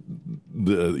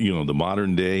the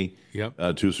modern day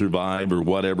to survive or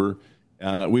whatever.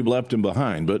 We've left them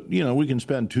behind, but we can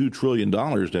spend $2 trillion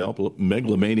to help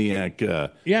megalomaniac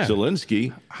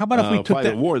Zelensky. How about if we took fight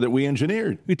a war that we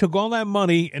engineered? We took all that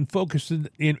money and focused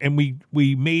it in, and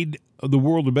we made the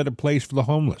world a better place for the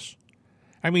homeless.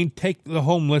 I mean, take the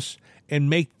homeless and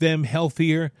make them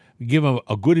healthier, give them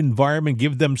a good environment,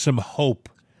 give them some hope,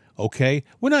 okay?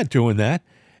 We're not doing that.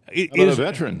 How about a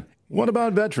veteran? What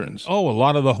about veterans? Oh, a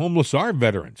lot of the homeless are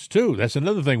veterans, too. That's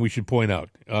another thing we should point out.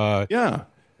 Yeah.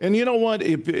 And you know what?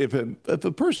 If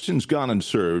a person's gone and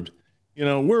served,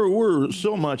 we're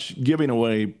so much giving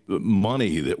away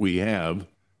money that we have,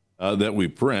 that we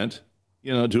print,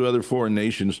 to other foreign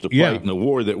nations to fight in the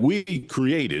war that we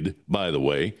created, by the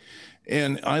way.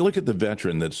 And I look at the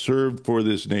veteran that served for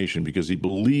this nation because he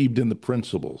believed in the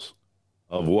principles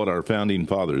of what our founding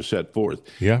fathers set forth.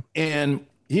 Yeah. And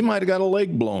he might have got a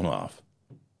leg blown off,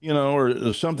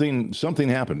 or something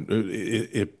happened.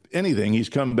 If anything, he's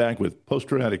come back with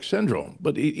post-traumatic syndrome.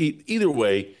 But either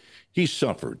way, he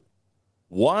suffered.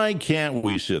 Why can't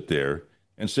we sit there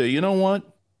and say, you know what?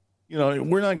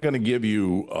 We're not going to give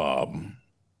you, a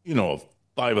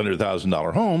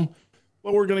 $500,000 home,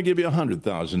 but we're going to give you a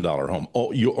 $100,000 home.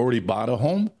 Oh, you already bought a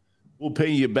home? We'll pay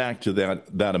you back to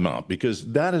that amount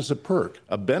because that is a perk,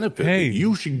 a benefit that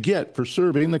you should get for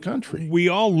serving the country. We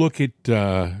all look at,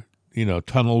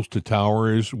 tunnels to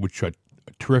towers, which are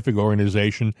terrific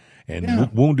organization, and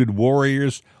Wounded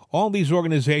Warriors, all these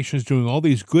organizations doing all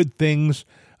these good things,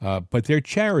 but they're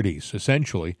charities,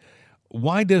 essentially.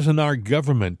 Why doesn't our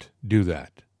government do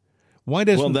that? Well,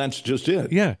 that's just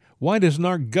it. Yeah. Why doesn't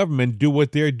our government do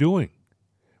what they're doing?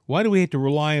 Why do we have to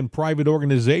rely on private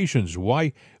organizations?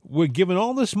 Why we're giving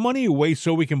all this money away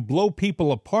so we can blow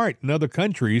people apart in other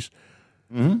countries?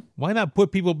 Mm-hmm. Why not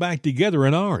put people back together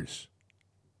in ours?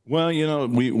 Well,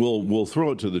 we'll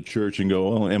throw it to the church and go,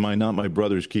 well, am I not my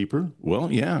brother's keeper?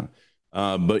 Well, yeah.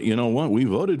 But you know what? We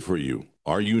voted for you.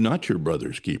 Are you not your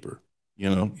brother's keeper?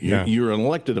 You're an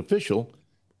elected official,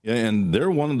 and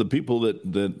they're one of the people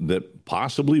that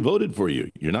possibly voted for you.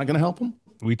 You're not going to help them?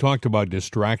 We talked about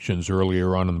distractions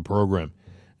earlier on in the program,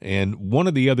 and one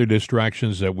of the other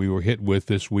distractions that we were hit with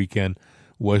this weekend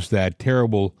was that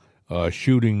terrible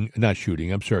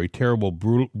terrible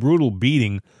brutal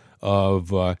beating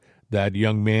of that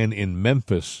young man in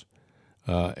Memphis.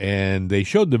 And they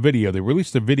showed the video. They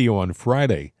released the video on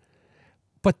Friday.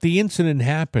 But the incident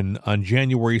happened on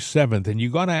January 7th, and you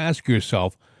got to ask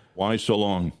yourself, why so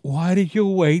long? Why did you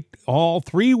wait all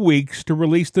 3 weeks to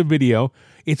release the video?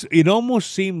 It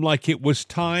almost seemed like it was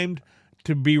timed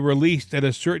to be released at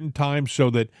a certain time so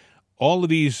that all of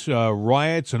these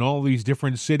riots and all these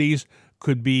different cities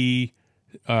could be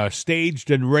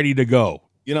staged and ready to go.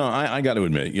 I got to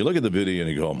admit, you look at the video and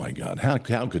you go, oh, my God, how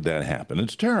could that happen?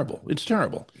 It's terrible. It's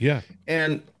terrible. Yeah.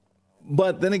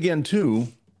 But then again, too,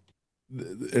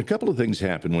 a couple of things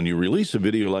happen. When you release a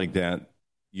video like that,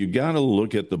 you got to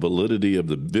look at the validity of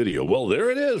the video. Well, there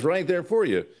it is right there for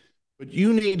you. But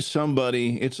you need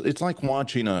somebody. It's like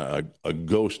watching a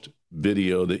ghost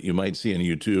video that you might see on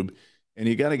YouTube, and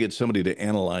you got to get somebody to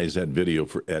analyze that video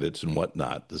for edits and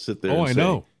whatnot, to sit there and say,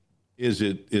 know. Is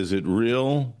it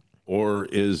real or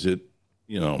is it,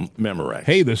 Memorex?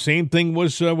 Hey, the same thing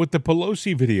was with the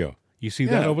Pelosi video. You see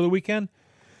that over the weekend?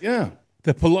 Yeah.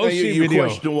 The Pelosi you video.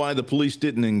 question why the police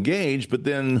didn't engage, but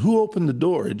then who opened the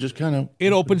door? It just kind of...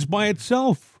 It opens by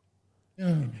itself.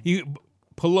 Yeah.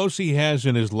 Pelosi has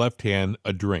in his left hand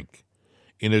a drink.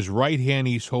 In his right hand,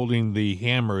 he's holding the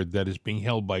hammer that is being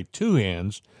held by two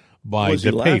hands by was the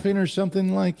he laughing or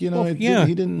something like, he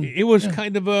didn't... It was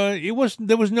kind of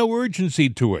there was no urgency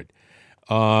to it.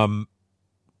 And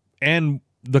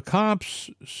the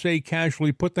cops say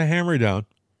casually, put the hammer down.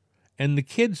 And the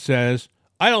kid says,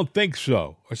 I don't think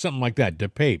so, or something like that,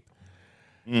 DePape.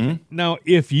 Mm-hmm. Now,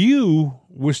 if you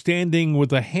were standing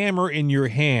with a hammer in your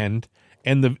hand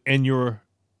and the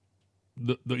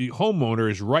homeowner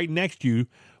is right next to you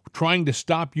trying to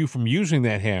stop you from using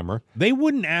that hammer, they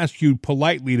wouldn't ask you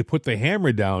politely to put the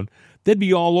hammer down. They'd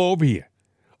be all over you,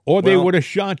 or they would have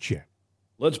shot you.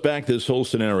 Let's back this whole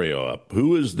scenario up.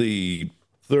 Who is the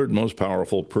third most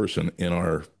powerful person in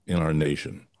our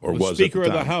nation? Or was Speaker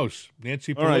of the House,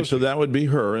 Nancy Pelosi. All right, so that would be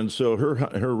her. And so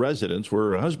her residence,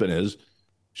 where her husband is,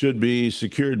 should be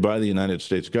secured by the United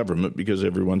States government because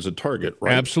everyone's a target,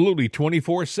 right? Absolutely,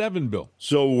 24/7, Bill.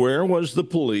 So where was the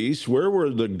police? Where were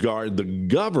the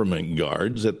government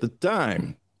guards at the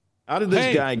time? How did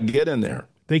this guy get in there?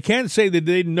 They can't say that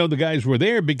they didn't know the guys were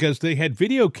there because they had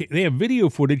They have video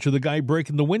footage of the guy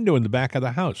breaking the window in the back of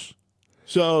the house.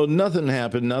 So nothing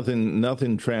happened.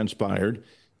 Nothing transpired.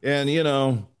 And,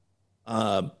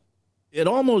 it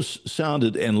almost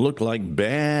sounded and looked like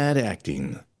bad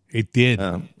acting. It did.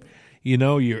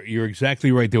 You're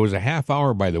exactly right. There was a half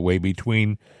hour, by the way,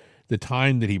 between the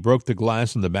time that he broke the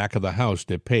glass in the back of the house,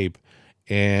 DePape,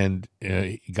 and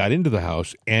he got into the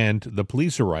house, and the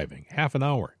police arriving. Half an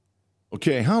hour.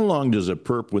 Okay, how long does a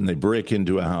perp, when they break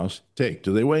into a house, take?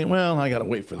 Do they wait? Well, I got to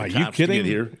wait for the cops to get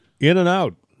here. In and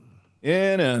out.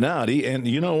 In and out. And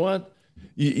you know what?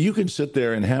 You can sit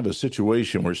there and have a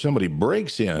situation where somebody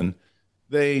breaks in,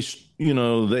 they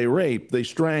rape, they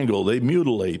strangle, they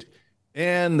mutilate,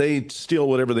 and they steal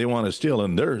whatever they want to steal,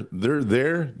 and they're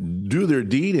there, do their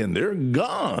deed, and they're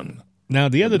gone. Now,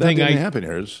 the other thing happen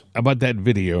here is about that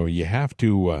video, you have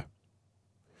to.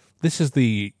 This is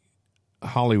the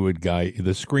Hollywood guy,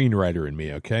 the screenwriter in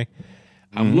me. Okay,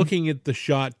 I'm looking at the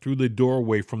shot through the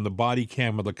doorway from the body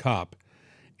cam of the cop,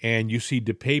 and you see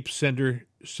DePape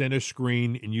center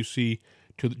screen, and you see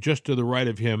just to the right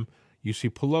of him, you see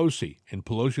Pelosi. And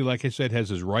Pelosi, like I said, has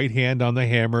his right hand on the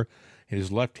hammer, and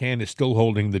his left hand is still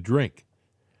holding the drink.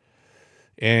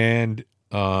 And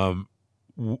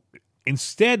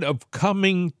instead of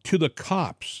coming to the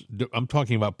cops, I'm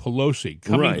talking about Pelosi,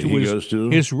 coming to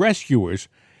his rescuers,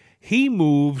 he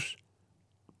moves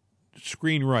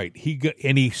screen right.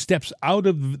 He steps out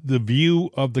of the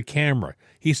view of the camera.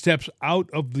 He steps out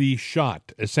of the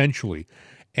shot, essentially.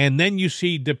 And then you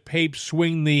see DePape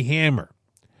swing the hammer.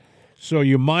 So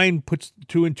your mind puts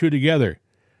two and two together.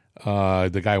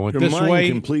 The guy went Your this mind way.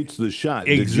 completes the shot.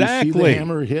 Exactly. Did you see the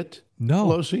hammer hit No.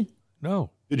 Pelosi?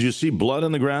 No. Did you see blood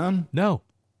on the ground? No.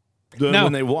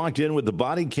 When they walked in with the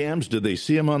body cams, did they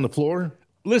see him on the floor?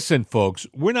 Listen, folks,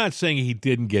 we're not saying he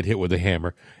didn't get hit with a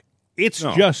hammer. It's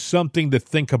just something to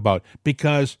think about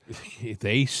because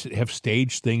they have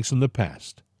staged things in the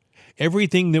past.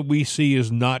 Everything that we see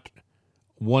is not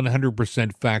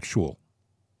 100% factual.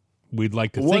 We'd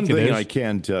like to think it is. One thing I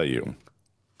can tell you,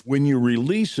 when you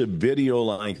release a video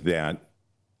like that,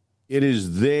 it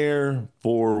is there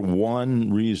for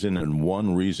one reason and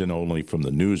one reason only from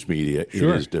the news media.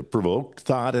 Sure. It is to provoke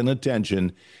thought and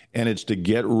attention, and it's to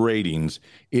get ratings.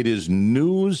 It is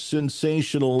news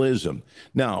sensationalism.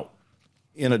 Now,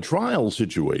 in a trial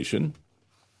situation,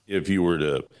 if you were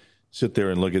to sit there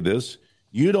and look at this,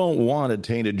 you don't want a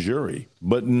tainted jury.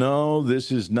 But no,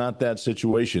 this is not that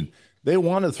situation. They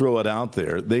want to throw it out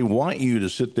there. They want you to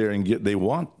sit there and they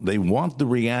want the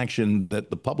reaction that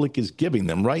the public is giving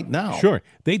them right now. Sure.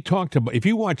 They talked about, if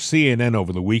you watch CNN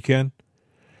over the weekend,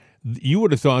 you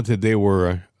would have thought that they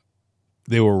were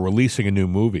releasing a new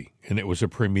movie and it was a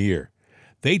premiere.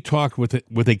 They talked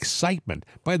with excitement.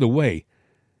 By the way,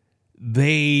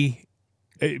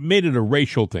 it made it a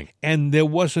racial thing, and there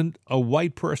wasn't a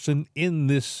white person in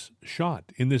this shot.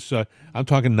 In this, I'm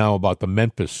talking now about the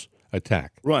Memphis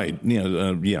attack. Right.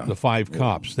 Yeah. The 5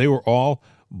 cops. They were all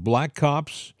black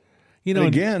cops. You know,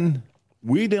 and again,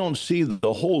 we don't see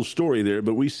the whole story there,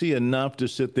 but we see enough to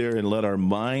sit there and let our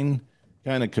mind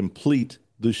kind of complete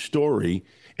the story.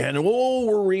 And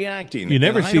we're reacting. You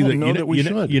never see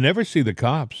the you never see the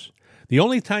cops. The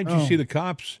only time you see the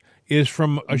cops is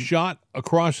from a shot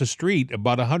across the street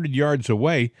about 100 yards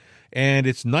away, and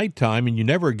it's nighttime, and you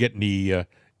never get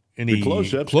any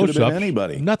close-ups. Could have been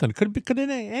anybody. Nothing. Could have been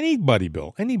anybody,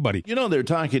 Bill. Anybody. You know, they're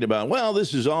talking about, well,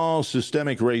 this is all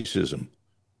systemic racism.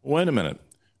 Wait a minute.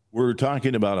 We're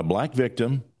talking about a black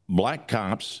victim, black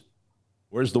cops.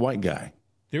 Where's the white guy?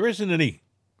 There isn't any.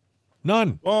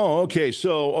 None. Oh, okay.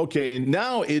 So,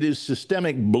 now it is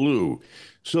systemic blue.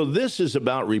 So this is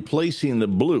about replacing the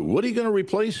blue. What are you going to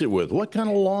replace it with? What kind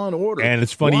of law and order? And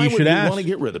it's funny you should ask. Why would you want to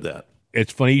get rid of that?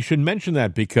 It's funny you should mention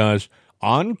that because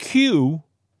on cue,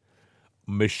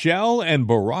 Michelle and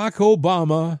Barack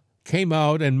Obama came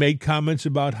out and made comments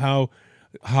about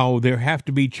how there have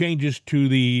to be changes to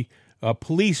the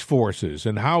police forces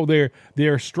and how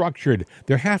they're structured.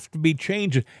 There have to be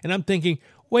changes. And I'm thinking,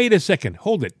 wait a second,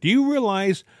 hold it. Do you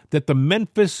realize that the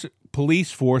Memphis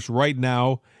police force right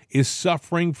now is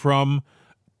suffering from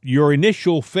your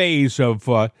initial phase of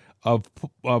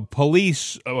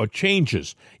police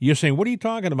changes? You're saying, what are you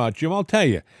talking about, Jim? I'll tell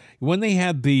you. When they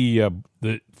had the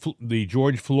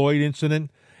George Floyd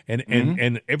incident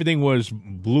and everything was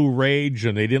blue rage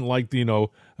and they didn't like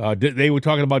they were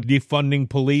talking about defunding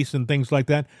police and things like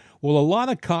that. Well, a lot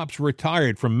of cops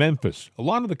retired from Memphis. A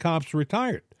lot of the cops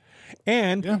retired.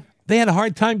 And they had a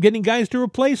hard time getting guys to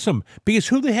replace them because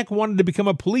who the heck wanted to become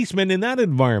a policeman in that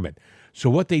environment? So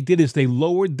what they did is they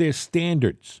lowered their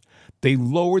standards. They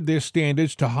lowered their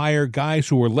standards to hire guys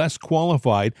who were less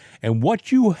qualified. And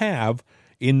what you have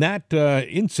in that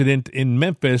incident in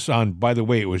Memphis on, by the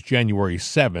way, it was January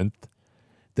 7th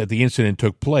that the incident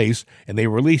took place, and they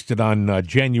released it on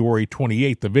January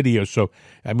 28th, the video. So,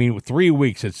 3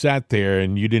 weeks it sat there,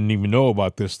 and you didn't even know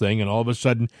about this thing, and all of a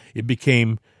sudden it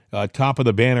became top of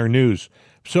the banner news.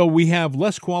 So we have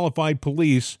less qualified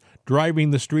police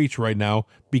driving the streets right now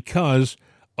because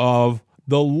of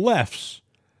the left's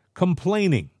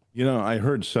complaining. You know, I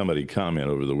heard somebody comment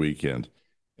over the weekend,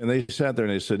 and they sat there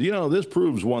and they said, this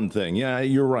proves one thing. Yeah,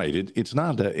 you're right. It's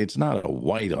not a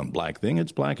white on black thing.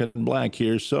 It's black and black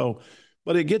here. So,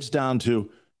 but it gets down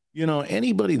to,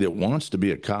 anybody that wants to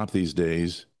be a cop these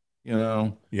days,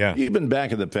 even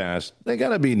back in the past, they got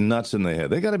to be nuts in the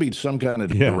head. They got to be some kind of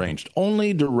deranged.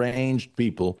 Only deranged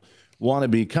people want to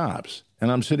be cops.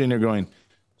 And I'm sitting there going,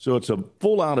 so it's a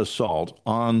full-out assault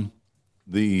on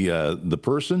the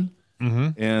person,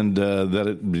 and that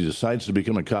it decides to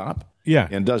become a cop. Yeah.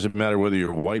 And doesn't matter whether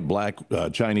you're white, black,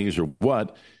 Chinese, or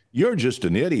what. You're just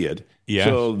an idiot. Yeah.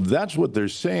 So that's what they're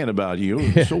saying about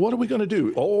you. So what are we going to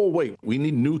do? Oh, wait, we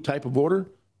need a new type of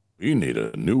order? We need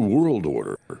a new world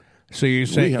order. So you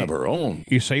say we have our own.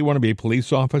 You say you want to be a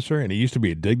police officer, and it used to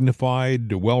be a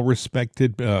dignified,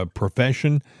 well-respected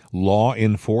profession, law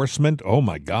enforcement. Oh,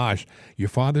 my gosh. Your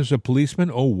father's a policeman?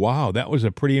 Oh, wow. That was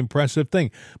a pretty impressive thing.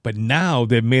 But now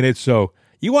they've made it so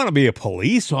you want to be a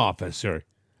police officer.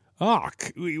 Oh,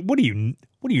 what are you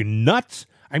nuts?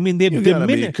 They've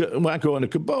diminished. Wacko and a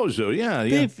Cabozo, yeah.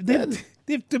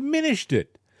 They've diminished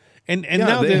it. And yeah,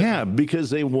 now they have,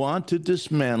 because they want to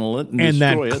dismantle it and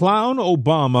destroy that it. clown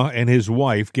Obama and his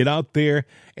wife get out there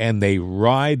and they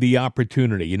ride the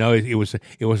opportunity. You know, it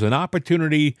was an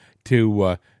opportunity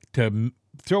to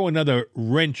throw another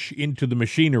wrench into the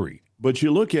machinery. But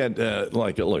you look at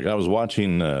look, I was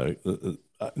watching.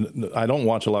 I don't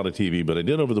watch a lot of TV, but I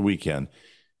did over the weekend,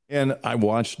 and I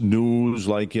watched news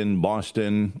like in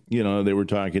Boston. You know, they were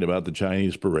talking about the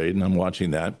Chinese parade, and I'm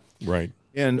watching that. Right.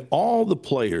 And all the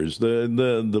players,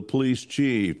 the police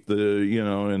chief,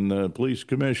 and the police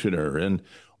commissioner, and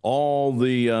all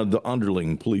the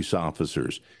underling police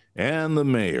officers, and the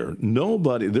mayor,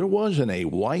 there wasn't a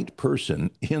white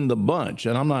person in the bunch.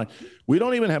 And we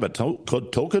don't even have a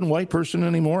token white person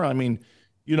anymore. I mean,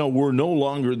 we're no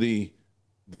longer the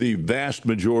vast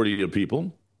majority of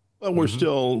people. Well, we're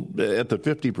still at the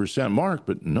 50% mark,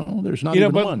 but no, there's not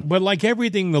even one. But like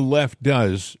everything the left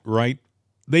does, right?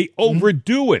 They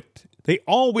overdo it. They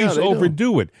always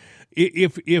overdo it.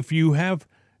 If you have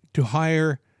to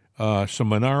hire some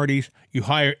minorities, you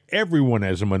hire everyone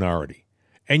as a minority,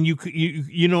 and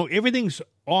you know everything's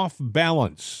off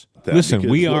balance. Listen,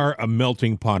 we are a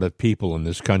melting pot of people in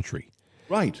this country.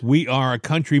 Right. We are a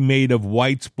country made of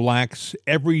whites, blacks,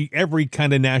 every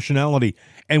kind of nationality,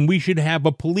 and we should have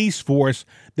a police force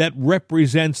that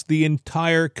represents the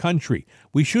entire country.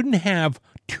 We shouldn't have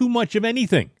too much of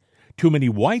anything. Too many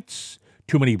whites,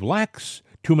 too many blacks,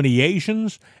 too many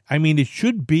Asians. I mean, it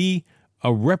should be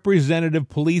a representative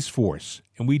police force,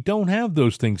 and we don't have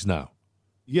those things now.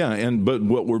 Yeah, but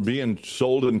what we're being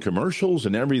sold in commercials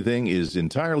and everything is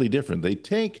entirely different. They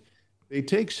take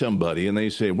somebody and they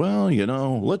say, well,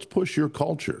 let's push your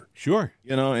culture. Sure.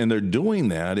 And they're doing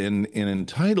that in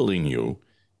entitling you,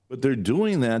 but they're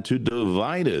doing that to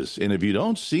divide us. And if you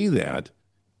don't see that,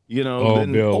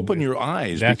 then Bill, open your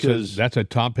eyes. That's a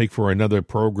topic for another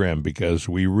program, because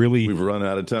we've run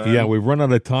out of time. Yeah, we've run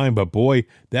out of time. But boy,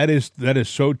 that is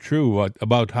so true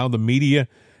about how the media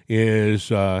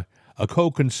is a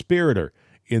co-conspirator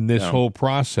in this whole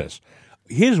process.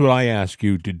 Here's what I ask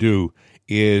you to do: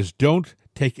 is don't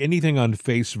take anything on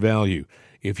face value.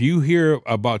 If you hear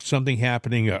about something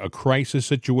happening, a crisis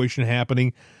situation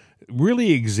happening,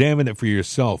 really examine it for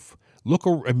yourself.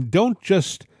 Don't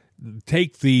just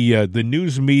take the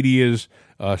news media's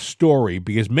story,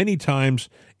 because many times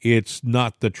it's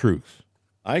not the truth.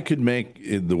 I could make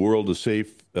the world a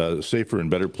safer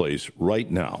and better place right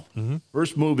now. Mm-hmm.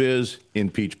 First move is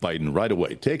impeach Biden right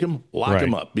away. Take him, lock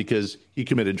him up, because he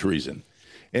committed treason.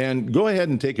 And go ahead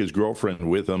and take his girlfriend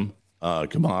with him,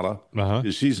 Kamala,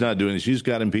 because she's not doing it. She's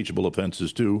got impeachable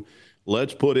offenses too.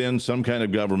 Let's put in some kind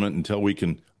of government until we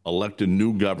can elect a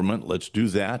new government. Let's do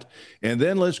that. And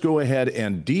then let's go ahead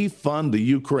and defund the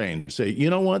Ukraine. Say, you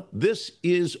know what? This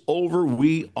is over.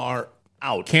 We are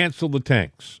out. Cancel the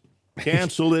tanks.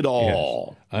 Cancel it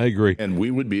all. Yes, I agree. And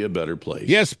we would be a better place.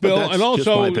 Yes, Bill. And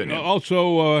also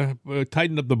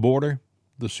tighten up the border,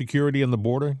 the security on the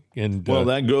border. And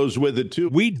that goes with it too.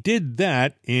 We did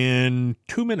that in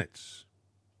 2 minutes.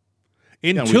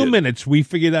 In 2 minutes, we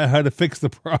figured out how to fix the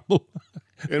problem.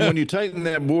 And when you tighten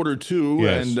that border too,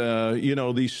 yes.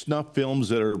 And these snuff films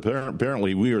that are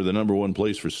apparently we are the number one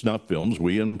place for snuff films.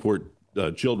 We import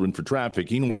children for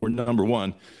trafficking. We're number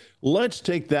one. Let's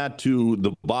take that to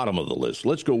the bottom of the list.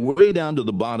 Let's go way down to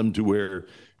the bottom to where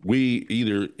we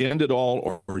either end it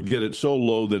all or get it so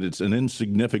low that it's an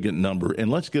insignificant number.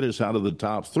 And let's get us out of the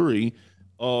top 3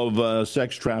 of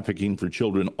sex trafficking for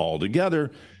children altogether.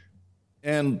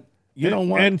 And you know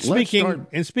what? And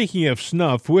speaking of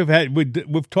snuff,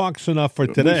 we've talked snuff for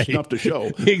today. We've snuffed a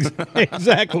show.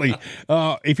 Exactly.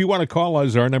 If you want to call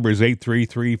us, our number is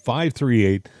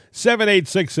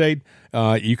 833-538-7868.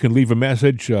 You can leave a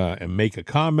message and make a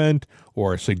comment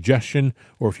or a suggestion,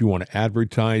 or if you want to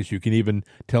advertise, you can even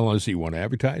tell us that you want to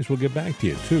advertise. We'll get back to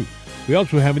you, too. We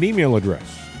also have an email address.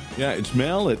 Yeah, it's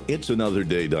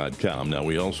mail@itsanotherday.com. Now,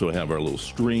 we also have our little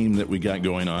stream that we got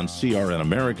going on,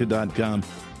 crnamerica.com.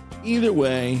 Either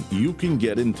way, you can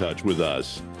get in touch with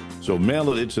us. So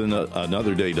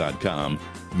mail@itsanotherday.com,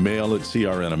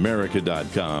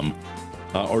 mail@crnamerica.com,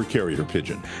 or carrier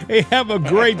pigeon. Hey, have a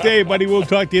great day, buddy. We'll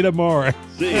talk to you tomorrow.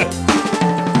 See ya.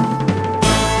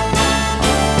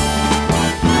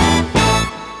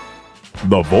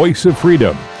 The voice of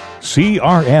freedom,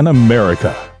 CRN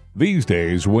America. These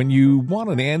days, when you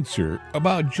want an answer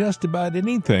about just about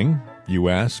anything, you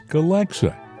ask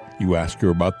Alexa. You ask her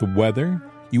about the weather.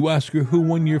 You ask her who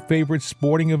won your favorite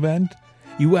sporting event.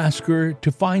 You ask her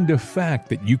to find a fact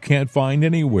that you can't find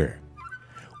anywhere.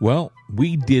 Well,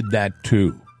 we did that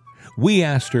too. We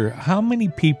asked her how many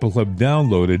people have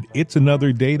downloaded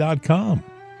itsanotherday.com.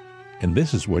 And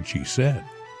this is what she said.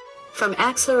 From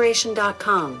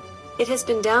acceleration.com. It has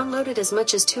been downloaded as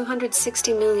much as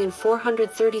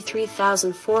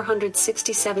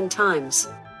 260,433,467 times.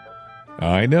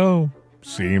 I know.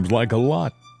 Seems like a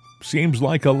lot. Seems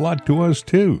like a lot to us,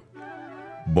 too.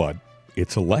 But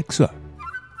it's Alexa.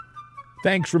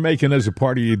 Thanks for making us a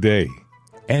part of your day.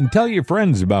 And tell your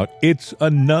friends about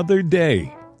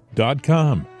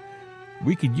itsanotherday.com.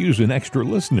 We could use an extra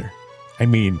listener. I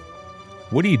mean,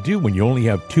 what do you do when you only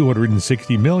have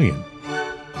 260 million?